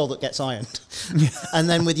on. That's all that gets ironed. And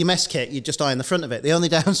then with your mess kit, you just iron the front of it. The only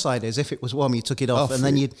downside is if it was warm, you took it off, and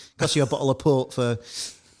then you'd cost you a bottle of port for.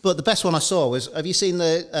 But the best one I saw was, have you seen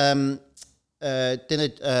the dinner,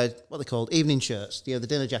 what are they called? Evening shirts, the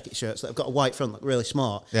dinner jacket shirts that have got a white front, look really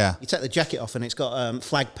smart. Yeah. You take the jacket off and it's got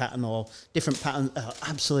flag pattern or different pattern.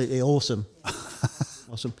 Absolutely awesome.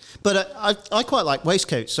 Awesome. But I quite like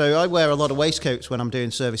waistcoats. So I wear a lot of waistcoats when I'm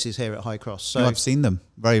doing services here at High Cross. So, I've seen them.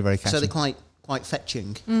 Very, very catchy. so they're quite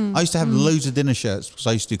fetching. I used to have loads of dinner shirts because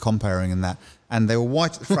I used to do comparing and that. And they were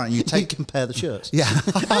white at the front. You You take compare the shirts. Yeah.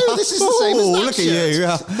 Oh, this is the same as that look shirt.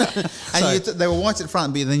 at you. Yeah. And they were white at the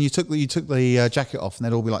front, but then you took the jacket off, and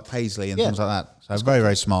they'd all be like paisley and Yeah. things like that. So very,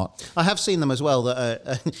 very smart. I have seen them as well.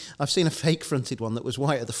 That I've seen a fake fronted one that was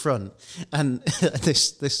white at the front, and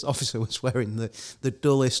this officer was wearing the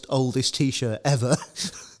dullest, oldest T-shirt ever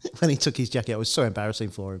when he took his jacket. It was so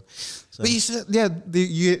embarrassing for him. So. But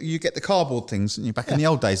you get the cardboard things, and back in the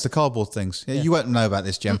old days, the cardboard things. Yeah, you won't know about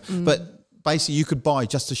this, Jim, but basically you could buy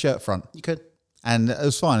just a shirt front, You could. and it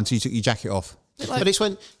was fine until you took your jacket off. But it's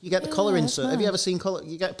when you get the collar that's insert. Have you ever seen collar?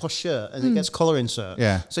 You get a posh shirt and it gets collar insert.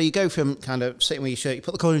 Yeah. So you go from kind of sitting with your shirt, you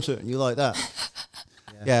put the collar insert, and you like that.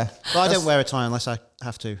 Yeah. But I don't wear a tie unless I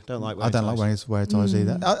have to. Don't like wearing I don't like ties. wearing ties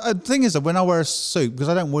either. The thing is that when I wear a suit, because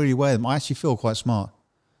I don't really wear them, I actually feel quite smart.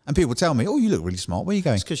 And people tell me, "Oh, you look really smart. Where are you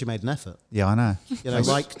going?" It's because you made an effort. Yeah, I know. You know,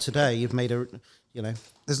 like today, you've made a, you know.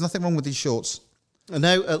 There's nothing wrong with these shorts.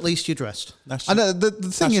 No, at least you're dressed. I know. The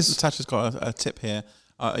thing is, Natasha's got a tip here.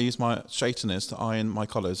 I use my straighteners to iron my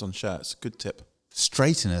collars on shirts. Good tip.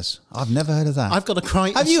 straighteners. I've never heard of that. I've got a cry.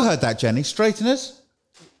 Have you heard that, Jenny? Straighteners?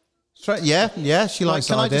 Yeah, she likes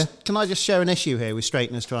that idea. Can I just share an issue here with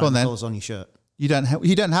straighteners Go on trying then. colours on your shirt? You don't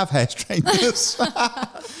have hair straighteners.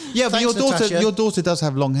 Yeah, but Thanks, Natasha. your daughter does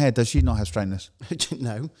have long hair. Does she not have straighteners?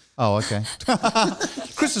 No. Oh, okay.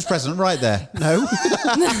 Christmas present right there. No.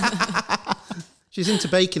 She's into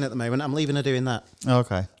baking at the moment. I'm leaving her doing that. Oh,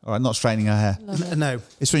 okay. All right, not straightening her hair. No.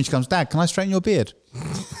 It's when she comes, Dad, can I straighten your beard?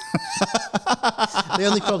 The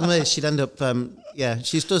only problem is she'd end up,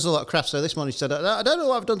 she does a lot of crafts. So this morning she said, I don't know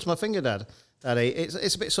what I've done to my finger, Daddy.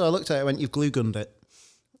 It's a bit sore. I looked at it and went, you've glue gunned it.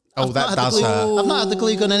 Oh, that does hurt. I've not had the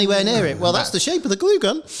glue gun anywhere near it. Well, that's the shape of the glue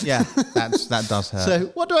gun. Yeah, that does hurt. So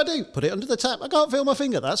what do? Put it under the tap. I can't feel my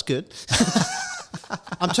finger. That's good.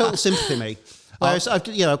 I'm total sympathy, me. Whereas I've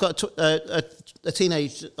got a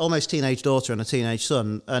teenage, almost teenage daughter and a teenage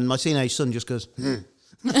son, and my teenage son just goes,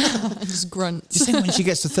 Just grunts. Do you think when she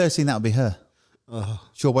gets to 13, that'll be her?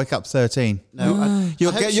 She'll wake up 13. No,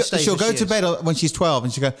 She'll go to bed when she's 12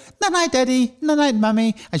 and she'll go, night night, Daddy, night night,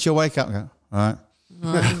 Mummy. And she'll wake up and go, all right.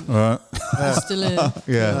 All right. Still in.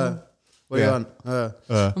 Yeah. What are you on?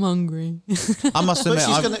 I'm hungry. I must But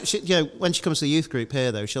admit, she's going to, when she comes to the youth group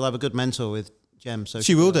here, though, she'll have a good mentor with Jem. So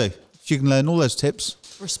she will do. She can learn all those tips.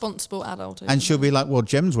 Responsible adult. And she'll be like, well,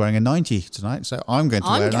 Jem's wearing a 90 tonight, so I'm going to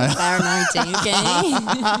wear a 90. wear a 90, okay?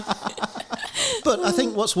 But I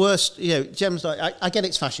think what's worse, Jem's like, I get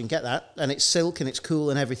it's fashion, get that, and it's silk and it's cool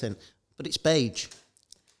and everything, but it's beige.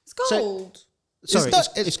 It's gold. Sorry,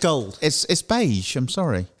 it's gold. It's beige, I'm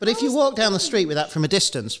sorry. But if you walk down the street with that from a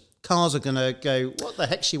distance, cars are going to go, what the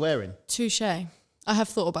heck's she wearing? Touche. I have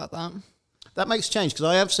thought about that. That makes a change, because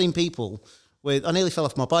I have seen people with, I nearly fell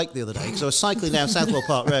off my bike the other day, because I was cycling down Southwell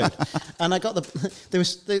Park Road, and I got there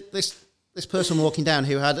was this person walking down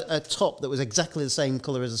who had a top that was exactly the same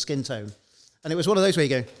colour as a skin tone. And it was one of those where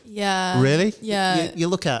you go, Yeah. Really? Yeah. you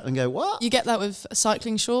look at it and go, what? You get that with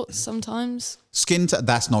cycling shorts sometimes.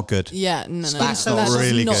 That's not good. Yeah, no. That's That not does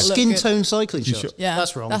really not good. look Skin good. tone cycling shorts. Yeah,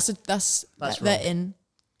 That's wrong. That's they're wrong. in.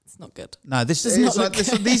 It's not good. No, this Does is not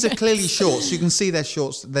like, look these are clearly shorts. You can see they're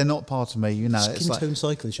shorts. They're not part of me, it's Skin like, tone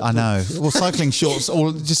cycling shorts. I know. Well, cycling shorts,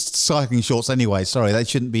 or just cycling shorts anyway. Sorry, they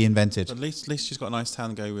shouldn't be invented. But at least she's got a nice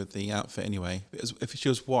tan go with the outfit anyway. Because if she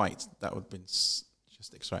was white, that would have been just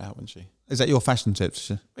stick straight out, wouldn't she? Is that your fashion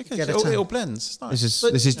tips? Because Get a it tan. all blends. It's nice.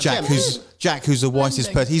 This is Jack, who's the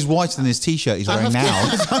whitest person. He's whiter than his t-shirt he's wearing now.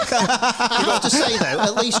 I have to say, though,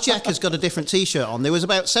 at least Jack has got a different T-shirt on. There was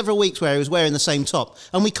about several weeks where he was wearing the same top.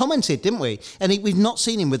 And we commented, didn't we? And we've not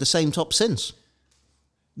seen him with the same top since.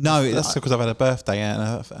 No, That's because I've had a birthday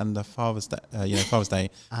and a Father's Day. Father's Day.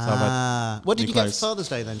 So I've had What did new you get clothes. for Father's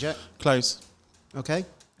Day then, Jack? Clothes. Okay.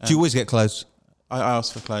 do you always get clothes? I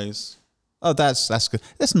asked for clothes. Oh, that's good.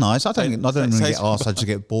 That's nice. I don't really Say- get asked. I just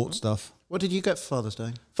get bought stuff. What did you get for Father's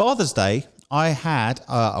Day? Father's Day, I had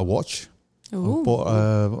a watch.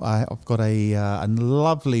 Ooh. I've got a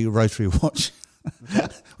lovely rotary watch,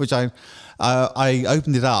 which I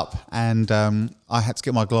opened it up and I had to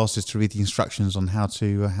get my glasses to read the instructions on how to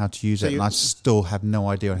use it, and I still have no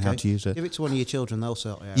idea on how to use it. Give it to one of your children; they'll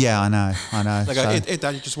sort it out. Yeah, I know. They So- go,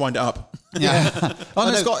 Dad, you just wind it up. yeah. Oh,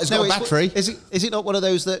 no, it's got a battery. Is it not one of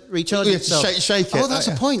those that recharges You have to itself? shake it. Oh, that's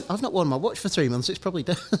a point. I've not worn my watch for 3 months. It's probably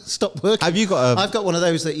stopped working. Have you got I've got one of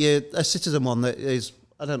those a Citizen one that is.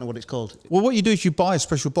 I don't know what it's called. Well, what you do is you buy a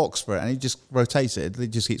special box for it, and it just rotates it. It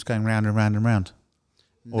just keeps going round and round and round.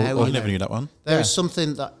 I never knew that one. There is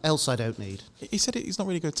something else I don't need. He said he's not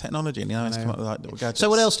really good at technology, and now he's come up with like little gadgets. So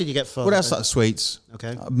what else did you get for? What else? Like sweets.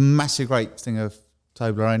 Okay. A massive great thing of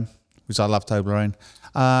Toblerone, which I love Toblerone,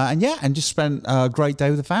 and just spent a great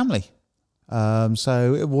day with the family.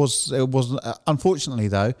 So it was unfortunately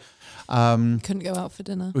though. Couldn't go out for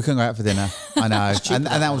dinner. We couldn't go out for dinner. I know, and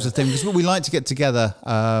that was the thing because we like to get together.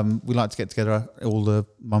 We like to get together, all the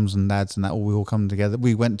mums and dads and that. We all come together.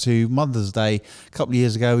 We went to Mother's Day a couple of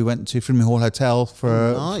years ago. We went to Frimley Hall Hotel for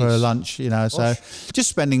a lunch. So just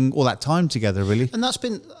spending all that time together, really. And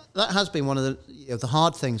that has been one of the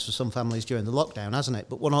hard things for some families during the lockdown, hasn't it?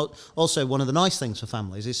 But also one of the nice things for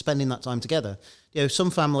families is spending that time together.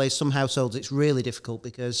 Some families, some households, it's really difficult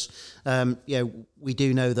because we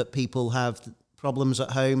do know that people have problems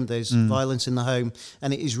at home. There's violence in the home,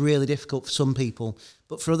 and it is really difficult for some people.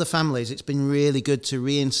 But for other families, it's been really good to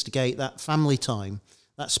reinstigate that family time,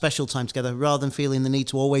 that special time together, rather than feeling the need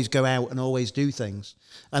to always go out and always do things.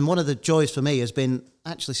 And one of the joys for me has been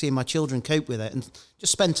actually seeing my children cope with it and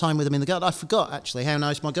just spend time with them in the garden. I forgot actually how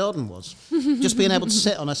nice my garden was. Just being able to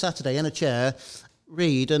sit on a Saturday in a chair,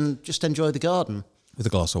 read, and just enjoy the garden. With a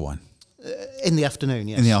glass of wine. In the afternoon,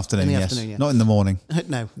 yes. In the afternoon, yes. Not in the morning.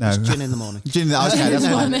 No, it's gin in the morning. Gin, okay, that's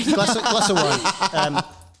fine. glass of wine.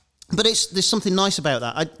 But there's something nice about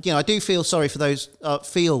that. I do feel sorry for those,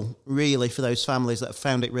 for those families that have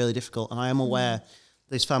found it really difficult. And I am aware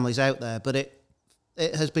there's families out there, but it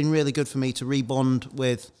has been really good for me to rebond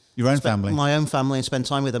with your own family, my own family, and spend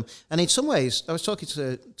time with them. And in some ways, I was talking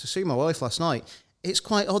to Sue, my wife, last night. It's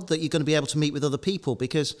quite odd that you're going to be able to meet with other people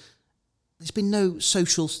because there's been no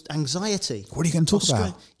social anxiety. What are you going to talk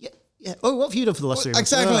about? Yeah. Oh, what have you done for the last 3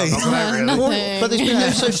 months? Exactly. Nothing. But there's been no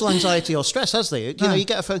social anxiety or stress, has there? You know, you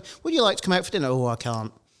get a phone. Would you like to come out for dinner? Oh, I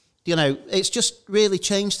can't. You know, it's just really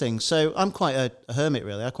changed things. So I'm quite a hermit,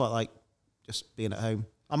 really. I quite like just being at home.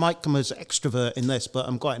 I might come as an extrovert in this, but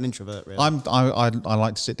I'm quite an introvert, really. I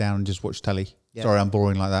like to sit down and just watch telly. Yeah. Sorry, I'm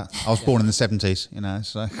boring like that. I was born in the 70s, you know.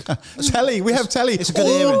 So telly, we have telly. It's a good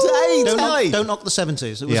era. Don't knock the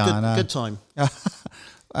 70s. It was good time.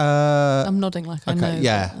 I'm nodding like I know.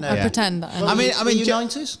 Yeah. I pretend that I know. I mean, you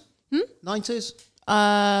 90s? 90s?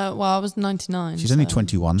 Well, I was 99. She's only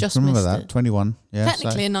 21. Just remember missed that? it. 21. Yeah.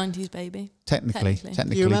 Technically a 90s baby. Technically.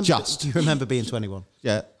 Do you remember being 21?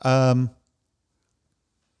 Yeah.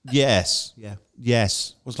 Yes. Yeah.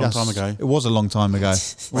 Yes. It was a long time ago. It was a long time ago.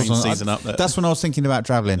 Rain season up there. That's when I was thinking about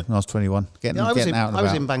travelling when I was 21. Getting out and about. I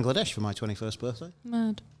was in Bangladesh for my 21st birthday.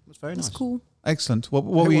 Mad. It was very nice. That's cool. Excellent. What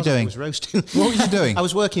were you doing? I was roasting. What were you doing? I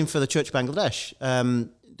was working for the Church of Bangladesh,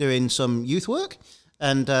 doing some youth work,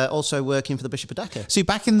 and also working for the Bishop of Dhaka. See,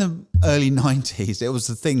 back in the early 90s, it was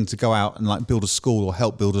the thing to go out and like build a school or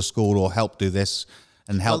help build a school or help do this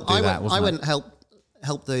and help do that, wasn't it? I went and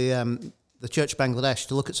help the Church of Bangladesh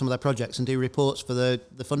to look at some of their projects and do reports for the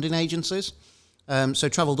funding agencies. So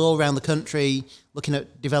travelled all around the country looking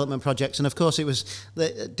at development projects. And of course it was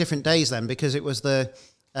the different days then because it was the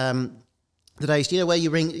days, do you know where you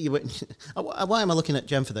ring, why am I looking at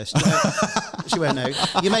Jen for this? She won't know.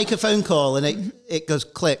 You make a phone call and it goes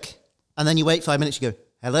click and then you wait 5 minutes, you go,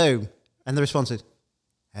 hello. And the response is,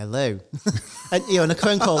 hello. And a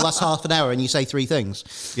phone call lasts half an hour and you say 3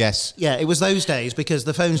 things. Yes. Yeah, it was those days because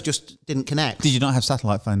the phones just didn't connect. Did you not have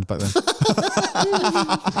satellite phones back then?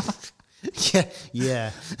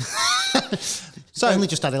 Yeah. So I only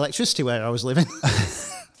just had electricity where I was living.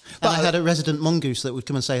 But I had a resident mongoose that would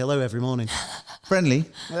come and say hello every morning. Friendly?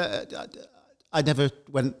 I never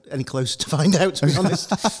went any closer to find out, to be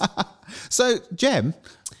honest. So, Jem,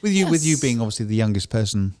 with you being obviously the youngest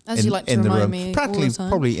person As you like to in the remind room, me practically all the time.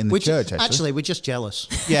 probably in the church, actually. We're just jealous.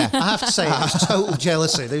 Yeah. I have to say, it was total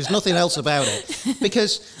jealousy. There's nothing else about it.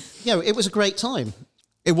 Because, it was a great time.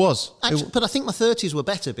 It was. But I think my 30s were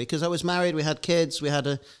better because I was married, we had kids, we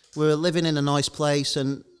were living in a nice place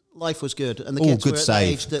and life was good. And the kids were at the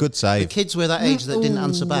age that, good save. The kids were that age that didn't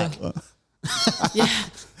answer back. Yeah.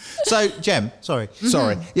 So, Jem. Sorry.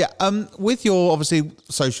 Yeah. With your obviously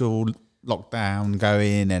social lockdown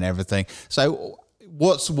going and everything. So,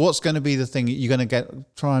 what's going to be the thing you're going to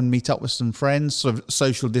try and meet up with some friends, sort of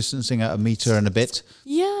social distancing at a meter and a bit?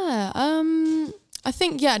 Yeah. I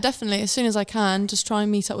think, definitely. As soon as I can, just try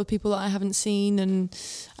and meet up with people that I haven't seen, and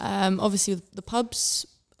obviously with the pubs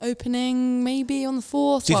opening maybe on the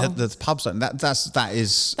 4th. See, the pubs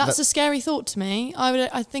that's a scary thought to me.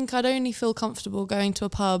 I think I'd only feel comfortable going to a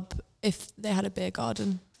pub if they had a beer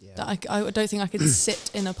garden. Yeah. I don't think I could sit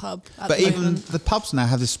in a pub. But even the pubs now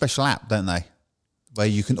have this special app, don't they? Where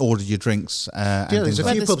you can order your drinks. There's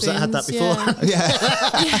a few pubs that had that before. Yeah.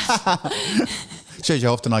 Shows you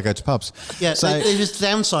how often I go to pubs. Yeah, so there's a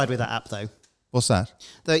downside with that app, though. What's that?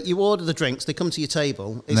 That you order the drinks, they come to your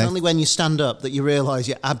table. It's only when you stand up that you realise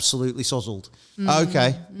you're absolutely sozzled.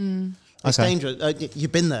 Okay. It's dangerous.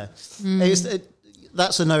 You've been there.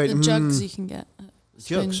 That's a no. The jugs you can get.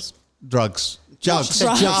 Jugs. Drugs. Jugs.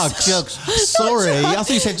 Sorry, I thought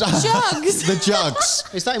you said jugs. The jugs.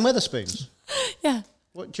 Is that in Wetherspoons? Yeah.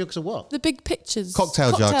 What jugs are what? The big pictures.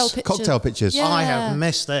 Cocktail jugs. Cocktail pictures. Yeah. I have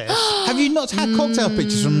missed this. Have you not had cocktail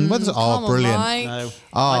pictures from Wetherspoons? Oh, brilliant.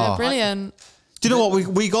 No. They're brilliant. Do you know what?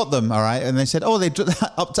 We got them, all right? And they said, they do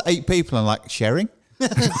that up to 8 people. I'm like, sharing?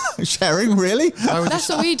 Sharing, really? That's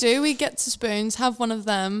what we do. We get to spoons, have one of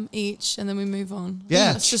them each, and then we move on.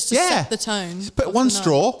 Yeah. That's just to set the tone. Put one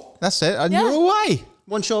straw. That's it. And you're away.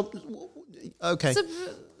 One shot. Okay.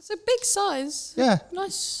 It's a big size. Yeah.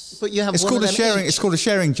 Nice. But you have It's one called of a them sharing. each. It's called a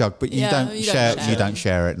sharing jug, but you don't share. You don't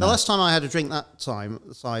share it. The No. last time I had a drink that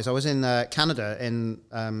size, I was in Canada in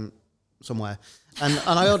somewhere. And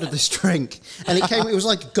I ordered this drink, and it was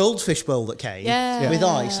like a goldfish bowl that came with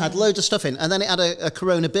ice, had loads of stuff in, and then it had a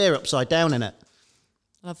Corona beer upside down in it.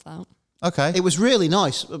 Love that. Okay. It was really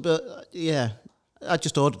nice, but I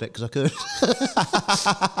just ordered it because I could.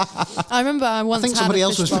 I remember I once I think had somebody a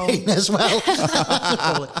else was fishbowl. paying as well.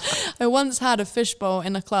 I once had a fishbowl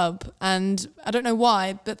in a club, and I don't know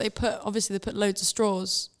why, but they put loads of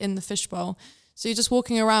straws in the fishbowl. So you're just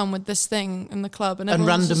walking around with this thing in the club, and everyone's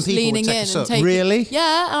random just people would leaning take a in suck. and taking. Really?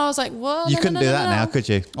 Yeah, and I was like, "What? You couldn't do that now, could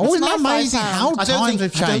you? Oh, isn't that my amazing £5. how I don't times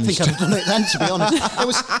have think changed? I'd have done it then, to be honest. It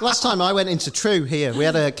was last time I went into True here. We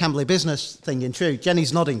had a Camberley business thing in True.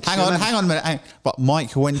 Jenny's nodding. Hang on a minute. But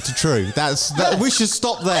Mike went to True. We should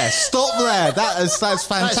stop there. Stop there. That's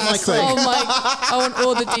fantastic. claim. Oh my! I want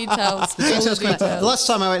all the details. The last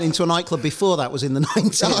time I went into a nightclub before that was in the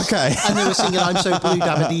 90s. Okay. And they were singing I'm So Blue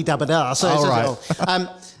Dabba Dee Dabba Da. So All right. and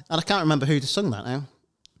I can't remember who sung that now.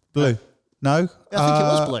 Blue. No? I think it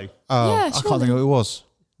was Blue. Oh, Yeah, I can't surely. think of who it was.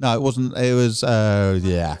 No, it wasn't. It was,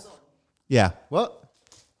 yeah. Yeah. What?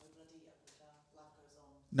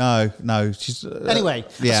 No. She's. Anyway,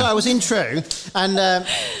 yeah. so I was in True, and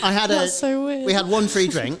I had That's so weird. We had one free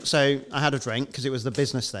drink, so I had a drink because it was the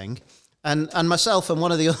business thing, and myself and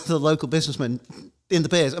one of the other local businessmen in the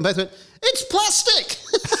beers, and both went, "It's plastic."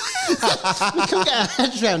 We couldn't get our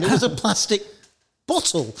heads around. It was a plastic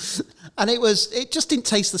bottle, and it just didn't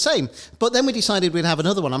taste the same. But then we decided we'd have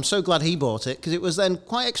another one. I'm so glad he bought it because it was then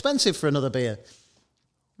quite expensive for another beer.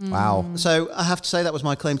 Wow. So I have to say that was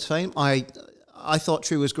my claim to fame. I thought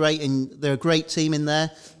True was great, and they're a great team in there.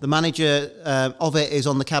 The manager of it is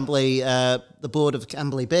on the Camberley, the board of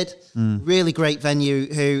Camberley Bid. Really great venue.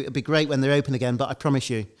 Who it'd be great when they're open again. But I promise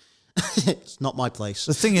you, it's not my place.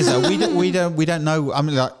 The thing is, though, we don't know. I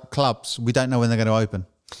mean, like clubs, we don't know when they're going to open.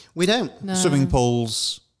 We don't. No. Swimming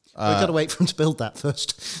pools. We've got to wait for them to build that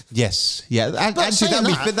first. Yes. Yeah. Actually, saying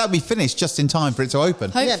that'd be finished just in time for it to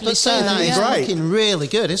open. Hopefully Yeah, but saying that, it's Great. looking really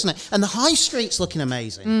good, isn't it? And the high street's looking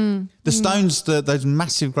amazing. The stones, those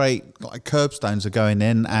massive, great like curbstones are going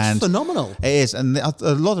in, and Phenomenal. It is, and a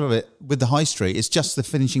lot of it with the high street, it's just the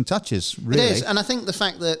finishing touches. Really, It is, and I think the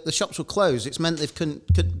fact that the shops were closed, it's meant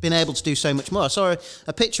they've been able to do so much more. I saw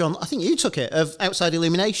a picture on, I think you took it, of outside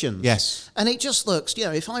illuminations. Yes. And it just looks,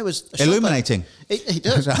 if I was a Illuminating. it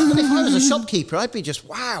does. And if I was a shopkeeper, I'd be just,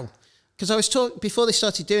 wow. Because I was before they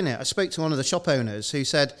started doing it, I spoke to one of the shop owners who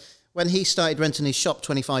said when he started renting his shop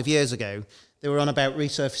 25 years ago, they were on about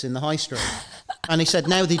resurfacing the high street. And he said,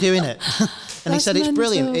 now they're doing it. And he That's said, it's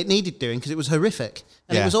brilliant. mental. It needed doing because it was horrific.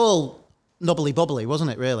 And Yeah. it was all knobbly bobbly,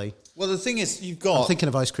 wasn't it, really? Well, the thing is, you've I'm got thinking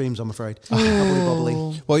of ice creams, I'm afraid. Knobbly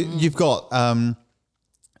bobbly. well, you've got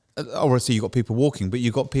obviously you've got people walking, but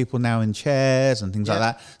you've got people now in chairs and things like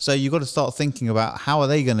Yeah. that. So you've got to start thinking about how are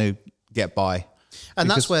they going to get by. And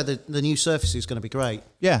Because- that's where the new surface is going to be great.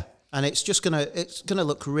 Yeah. And it's gonna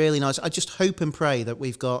look really nice. I just hope and pray that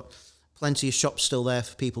we've got plenty of shops still there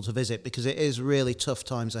for people to visit because it is really tough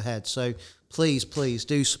times ahead. So please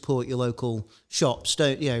do support your local shops.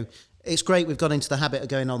 It's great we've got into the habit of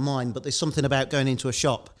going online, but there's something about going into a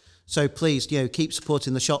shop. So please, keep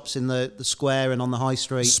supporting the shops in the square and on the high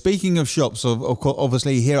street. Speaking of shops, of course,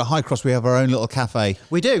 obviously here at High Cross we have our own little cafe.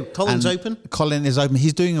 We do. Colin's And open. Colin is open.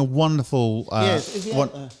 He's doing a wonderful. Is he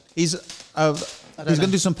out there? He's going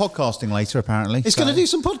to do some podcasting later. Apparently, He's going to do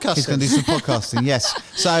some podcasting. He's going to do some podcasting. Yes.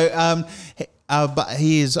 So, but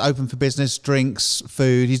he is open for business, drinks,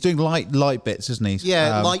 food. He's doing light bits, isn't he?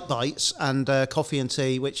 Yeah, light bites and coffee and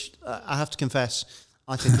tea, which I have to confess,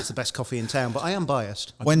 I think it's the best coffee in town, but I am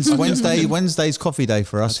biased. Wednesday's coffee day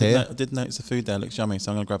for us here. I did notice the food there looks yummy,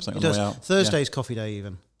 so I'm going to grab something It on the does. way out. Thursday's coffee day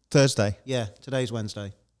even. Thursday. Yeah, today's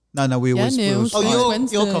Wednesday. No, we always. we Neil. always Oh, find- your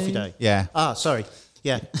Wednesday. coffee day. Yeah. Ah, sorry.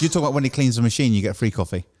 Yeah. You talk about when he cleans the machine, you get free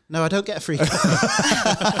coffee. No, I don't get a free coffee.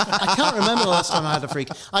 I can't remember the last time I had a free.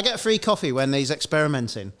 I get free coffee when he's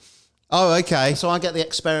experimenting. Oh, okay. So I get the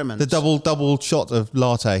experiment. The double shot of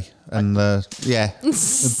latte and yeah,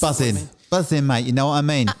 buzzing, mate. You know what I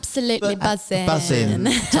mean? Absolutely buzzing. Buzzing,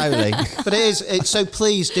 totally. But it's so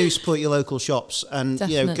please do support your local shops and go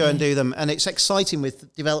Definitely. and do them. And it's exciting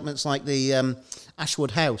with developments like the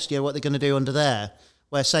Ashwood House. Do you know what they're going to do under there,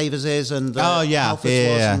 where Savers is and Oh, yeah. Halfords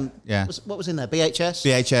Yeah, was and yeah. what was in there? BHS.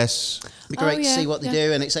 VHS. It'd be great Oh, to yeah, see what they yeah.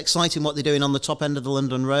 do, and it's exciting what they're doing on the top end of the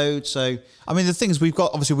London Road. So I mean, the thing is, we've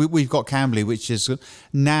got obviously we've got Camberley, which is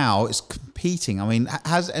now it's competing. I mean,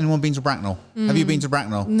 has anyone been to Bracknell? Have you been to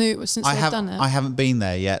Bracknell? No, since I they've have. done it. I haven't been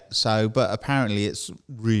there yet. So, but apparently it's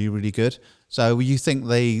really, really good. So you think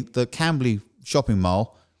the Camberley shopping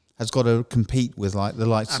mall has got to compete with like the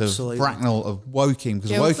likes Absolutely. of Bracknell, of Woking,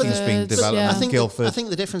 because Guildford, Woking's being developed. yeah. I think Guildford. I think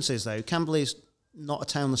the difference is though, Camberley's not a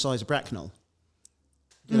town the size of Bracknell.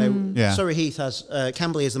 You know, Yeah. Surrey Heath has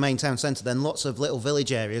Camberley is the main town centre. Then lots of little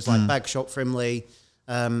village areas like Bagshot, Frimley,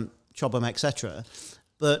 Chobham, etc.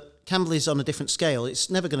 But Camberley's on a different scale. It's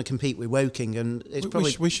never going to compete with Woking, and it's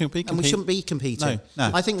probably we shouldn't be and we shouldn't be competing.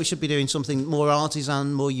 No. I think we should be doing something more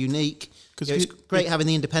artisan, more unique. 'Cause You know, it's we- great having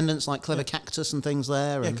the independents like Clever Cactus and things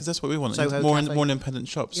there. Yeah, and because that's what we want. Soho More Cafe. independent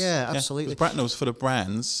shops. Yeah, absolutely. 'Cause Bracknell's full of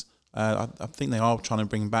brands. I think they are trying to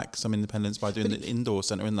bring back some independence by doing the indoor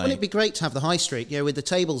centre, isn't they? Wouldn't it be great to have the high street, you know, with the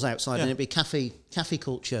tables outside, Yeah. and it'd be cafe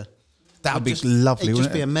culture. That would be just- lovely, it'd just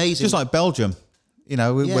wouldn't be it? amazing. Just like Belgium, you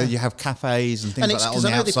know, Yeah. where you have cafes and things And like it's that on because the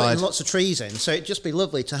I know they put outside. in lots of trees in, so it'd just be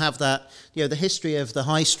lovely to have that, you know, the history of the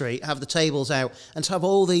high street, have the tables out, and to have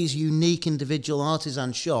all these unique individual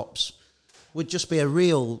artisan shops would just be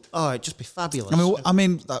it'd just be fabulous. I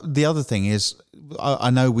mean, the other thing is, I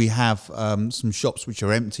know we have some shops which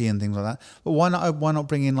are empty and things like that, but why not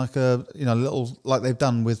bring in like a little, like they've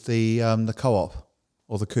done with the Co-op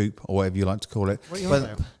or the Coop or whatever you like to call it. What are you on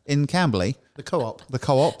about? In Camberley, the Co-op. the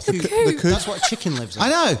Co-op, the Coop. Coop. That's what a chicken lives in. I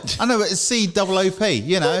know, but it's COOP.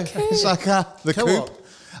 You know, it's like the Co-op. Coop.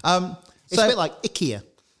 It's a bit like IKEA.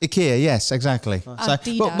 IKEA, yes, exactly. So,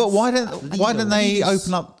 Adidas. but why don't they Adidas.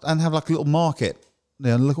 open up and have like a little market,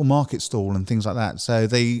 a little market stall and things like that? So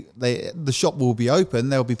the shop will be open.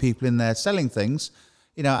 There'll be people in there selling things,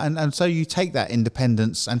 you know, and so you take that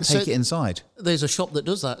independence and take it inside. There's a shop that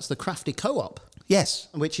does that. It's the Crafty Co-op, Yes.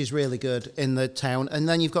 which is really good in the town. And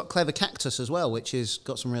then you've got Clever Cactus as well, which has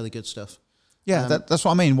got some really good stuff. Yeah, that's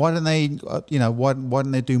what I mean. Why don't they, why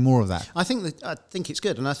don't they do more of that? I think it's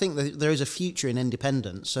good, and I think that there is a future in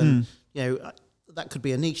independence, and you know that could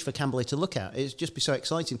be a niche for Camberley to look at. It'd just be so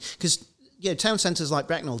exciting because town centres like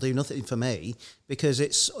Bracknell do nothing for me because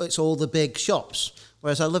it's all the big shops.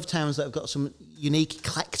 Whereas I love towns that have got some unique,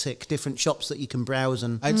 eclectic, different shops that you can browse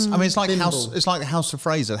and. It's like Thimble. It's like the House of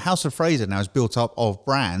Fraser. House of Fraser now is built up of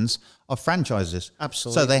brands of franchises.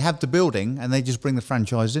 Absolutely. So they have the building and they just bring the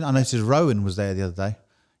franchise in. I noticed Rowan was there the other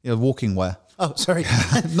day. Walking wear. Oh, sorry.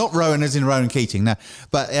 Not Rowan as in Rowan Keating, no.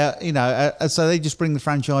 But so they just bring the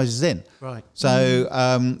franchises in. Right.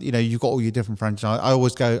 So you've got all your different franchises. I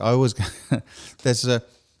always go.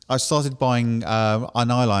 I started buying an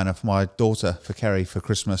eyeliner for my daughter, for Kerry, for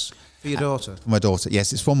Christmas. For your daughter. For my daughter,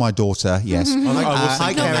 yes, it's for my daughter. Yes. Hi, Not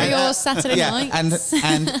for Kerry. your Saturday nights.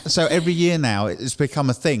 and so every year now it's become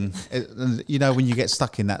a thing. When you get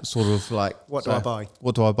stuck in that sort of like, What do I buy?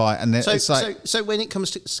 What do I buy? And it's like, So when it comes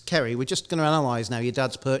to Kerry, we're just going to analyse now your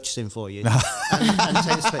dad's purchasing for you. and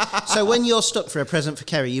take this bit. So when you're stuck for a present for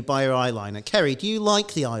Kerry, you buy her eyeliner. Kerry, do you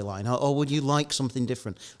like the eyeliner or would you like something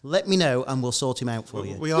different? Let me know and we'll sort him out for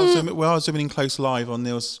you. We are zooming in close live on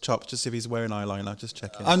Neil's shop just see if he's wearing eyeliner. Just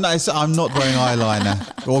checking. I'm not wearing eyeliner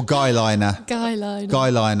or guyliner.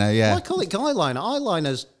 Guyliner, yeah. I call it guyliner.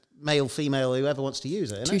 Eyeliner's male, female, whoever wants to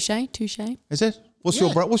use it. Isn't it? Touche. Is it? What's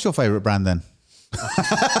your favourite brand then?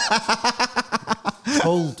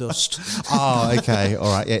 Coal dust. Oh, okay,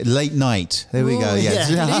 all right. Yeah, late night. There we go. Ooh, Yes.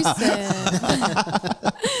 Lucid.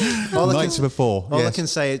 Nights before. All I Yes. can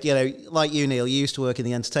say is, like you, Neil, you used to work in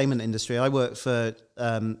the entertainment industry. I worked for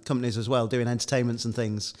companies as well, doing entertainments and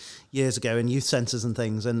things years ago in youth centres and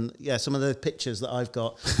things. And some of the pictures that I've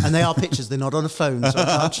got, and they are pictures, they're not on a phone, so I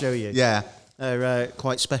can't show you. Yeah. They're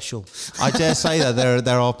quite special. I dare say that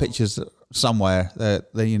there are pictures somewhere that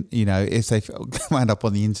if they wound up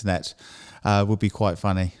on the internet, would be quite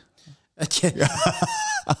funny.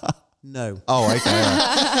 No. Oh, okay.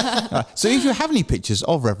 All right. So if you have any pictures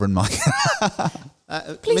of Reverend Mike,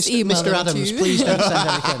 Please email Mr. them Adams, to- please don't send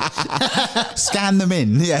anything. scan them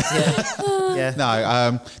in. Yeah. Yeah.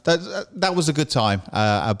 No, that was a good time,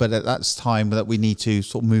 but that's time that we need to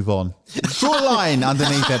sort of move on. Draw a line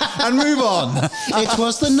underneath it and move on. It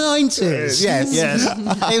was the 90s. Yes.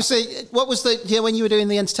 Yes. What was when you were doing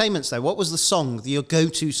the entertainments though, what was the song, your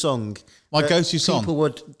go-to song? My that go-to song? people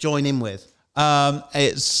would join in with?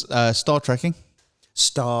 It's Star Trekking.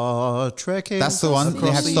 Star Trekking. That's the one. They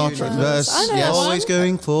across have the Star Trek universe. verse. I know Yes. that one. Always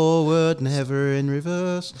going forward, never in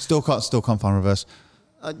reverse. Still can't find reverse.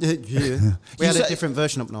 We had a different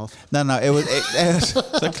version up north. No, it was. So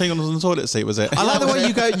Klingons on the toilet seat, was it? I like the way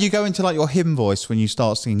you go into like your hymn voice when you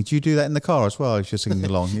start singing. Do you do that in the car as well if you're singing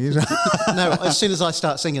along? No, as soon as I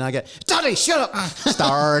start singing, I get, Daddy, shut up!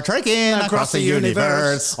 Star trekking across the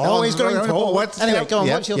universe, always going forward. Anyway, go on.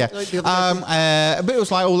 Yeah, What's your? yeah. The other But it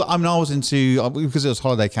was like I was into because it was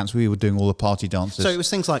holiday camps. We were doing all the party dances. so it was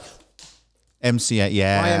things like MCA,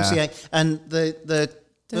 yeah, YMCA and the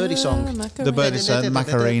Birdie song. The Birdie song,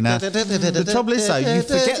 Macarena. The trouble is,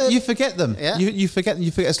 though, you forget them. Yeah. You forget.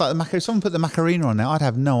 It's like the Macarena. Someone put the Macarena on there, I'd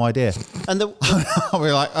have no idea. And I'll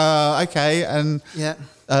be like, okay, and yeah.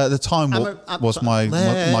 The Time Warp was my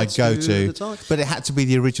go-to, but it had to be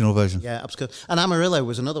the original version. Yeah, absolutely. And Amarillo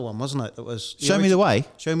was another one, wasn't it? That was Show Me the Way.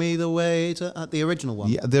 Show Me the Way to the original one.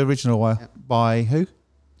 Yeah, the original one by who?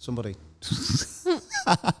 Somebody.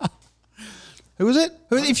 Who was it?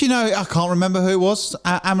 If you know, I can't remember who it was.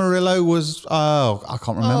 Amarillo was. I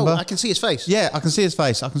can't remember. Oh, I can see his face. Yeah, I can see his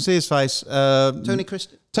face. Tony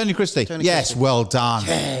Christie. Tony Christie. Yes, Christie. well done.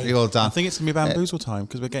 Well done. I think it's going to be Bamboozle time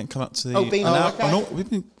because we're getting come up to the... Beano. an hour. Okay. Oh, no, we've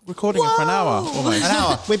been recording it for an hour almost. An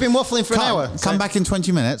hour. We've been waffling for an hour. Come back in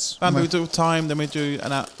 20 minutes. Bamboozle time, then we do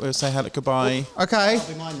an hour, we'll say hello, goodbye. Okay. I'll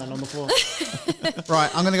be mine then on the floor. Right,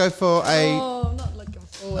 I'm going to go for a... Oh, I'm not looking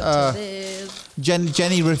forward to this.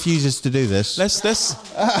 Jenny refuses to do this. Let's do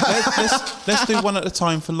one at a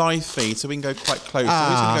time for live feed so we can go quite close. So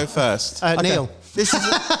who's going to go first? Neil.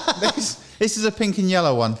 This is a pink and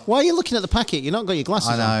yellow one. Why are you looking at the packet? You've not got your glasses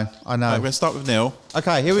on. I know. Right, we're going to start with Neil.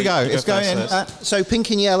 Okay, here we go. you It's go going in. first. So pink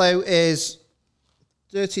and yellow is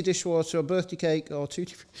dirty dishwater or birthday cake or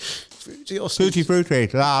tutti frutti or Tutti Frutti.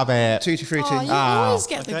 Love it. tutti frutti. Oh, you always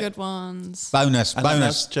get the good ones. Bonus. And then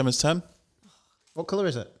that's Gemma's turn. What colour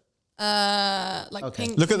is it? Like Okay.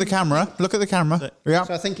 pink. Look at the camera. Yeah.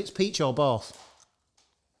 So I think it's peach or bath.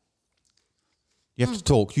 You have to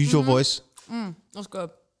talk. Use your voice. That's good.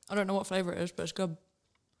 I don't know what flavour it is, but it's good.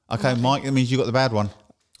 Okay, Mike, that means you got the bad one.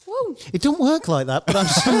 Woo. It don't work like that, but I'm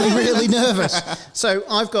suddenly really nervous. So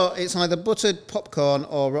it's either buttered popcorn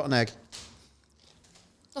or rotten egg.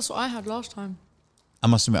 That's what I had last time. I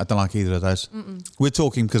must admit, I don't like either of those. We're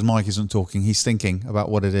talking because Mike isn't talking. He's thinking about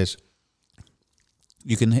what it is.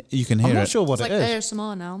 You can hear I'm not it. sure what It's it like is.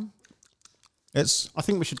 ASMR now. It's I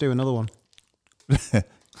think we should do another one.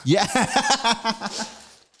 yeah.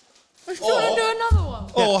 I still want to do another one.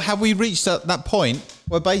 Or have we reached that point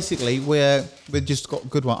where basically we've just got a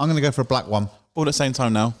good one? I'm going to go for a black one. All at the same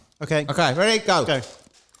time now. Okay. Okay, ready, go. Go.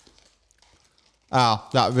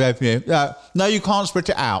 No, you can't spit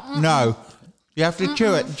it out. No. You have to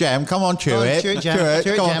chew it, Jem. Come on, chew Go on, it. chew it, Jem.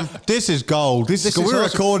 Chew it, Come Jem. on. This is gold. This is is we're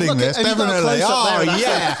awesome. recording Look, this, have you got a definitely. close-up Oh, there?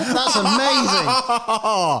 yeah. That's amazing.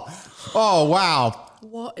 Oh, wow.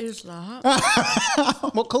 What is that?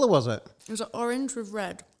 What colour was it? It was like orange with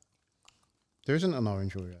red. There isn't an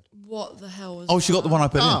orange or red. What the hell was Oh, she got the one I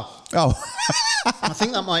put Oh. in. Oh. I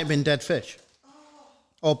think that might have been dead fish.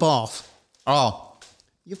 Or bath. Oh.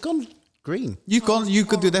 You've gone green. You could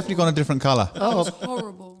have definitely gone a different colour. Oh,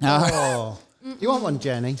 horrible. Oh. You want one,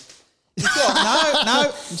 Jenny?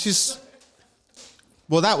 No. She's...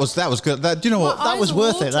 Well, that was good. Do you know what? That was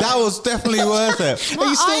worth it. That was definitely worth it. Are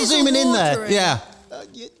you still eyes are zooming in there? watering. Yeah.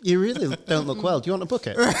 You really don't look well. Do you want a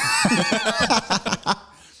bucket?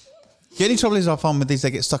 The only trouble is I find with these,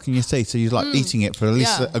 they get stuck in your teeth, so you're like eating it for at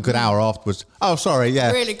least Yeah. a good hour afterwards. Oh, sorry,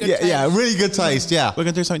 yeah. Really good Yeah, taste. really good taste, yeah. We're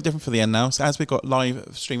going to do something different for the end now. So as we've got live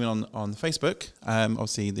streaming on Facebook,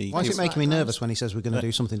 obviously Why is it making me nervous when he says we're going to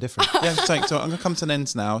do something different? yeah, so I'm going to come to an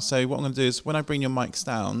end now. So what I'm going to do is when I bring your mics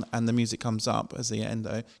down and the music comes up as the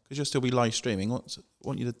endo, because you'll still be live streaming, I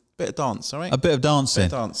want you to bit of dance, all right? A bit of dancing.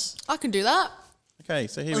 Bit of dance. I can do that. Okay,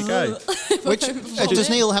 so here we go. Does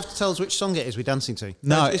Neil have to tell us which song it is we're dancing to?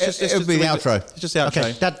 No, It's it'll be the outro. It's just the outro.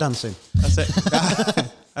 Okay, dad dancing. That's it.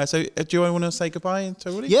 So do you want to say goodbye to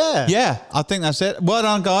everybody? Yeah. Yeah, I think that's it. Well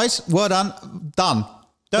done, guys. Well done. Done.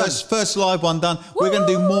 First live one done. We're going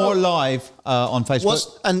to do more live on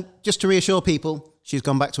Facebook. And just to reassure people, she's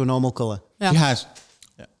gone back to a normal colour. Yeah. She has.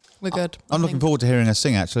 We're good. I'm looking forward to hearing her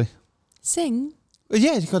sing, actually. Sing.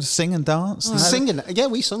 Yeah, you've got to sing and dance. Singing. Yeah,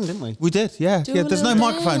 we sung, didn't we? We did, yeah. Do Yeah, a there's no little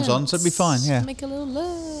microphones on, so it'll be fine, dance. yeah. Make a little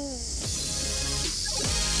love.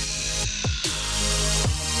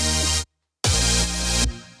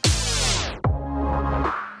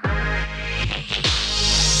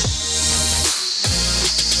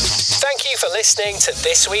 Thank you for listening to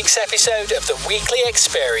this week's episode of The Weekly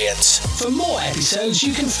Experience. For more episodes,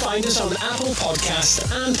 you can find us on Apple Podcast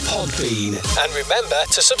and Podbean. And remember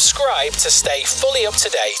to subscribe to stay fully up to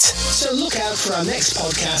date. So look out for our next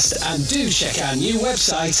podcast and do check our new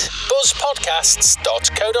website,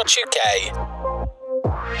 buzzpodcasts.co.uk.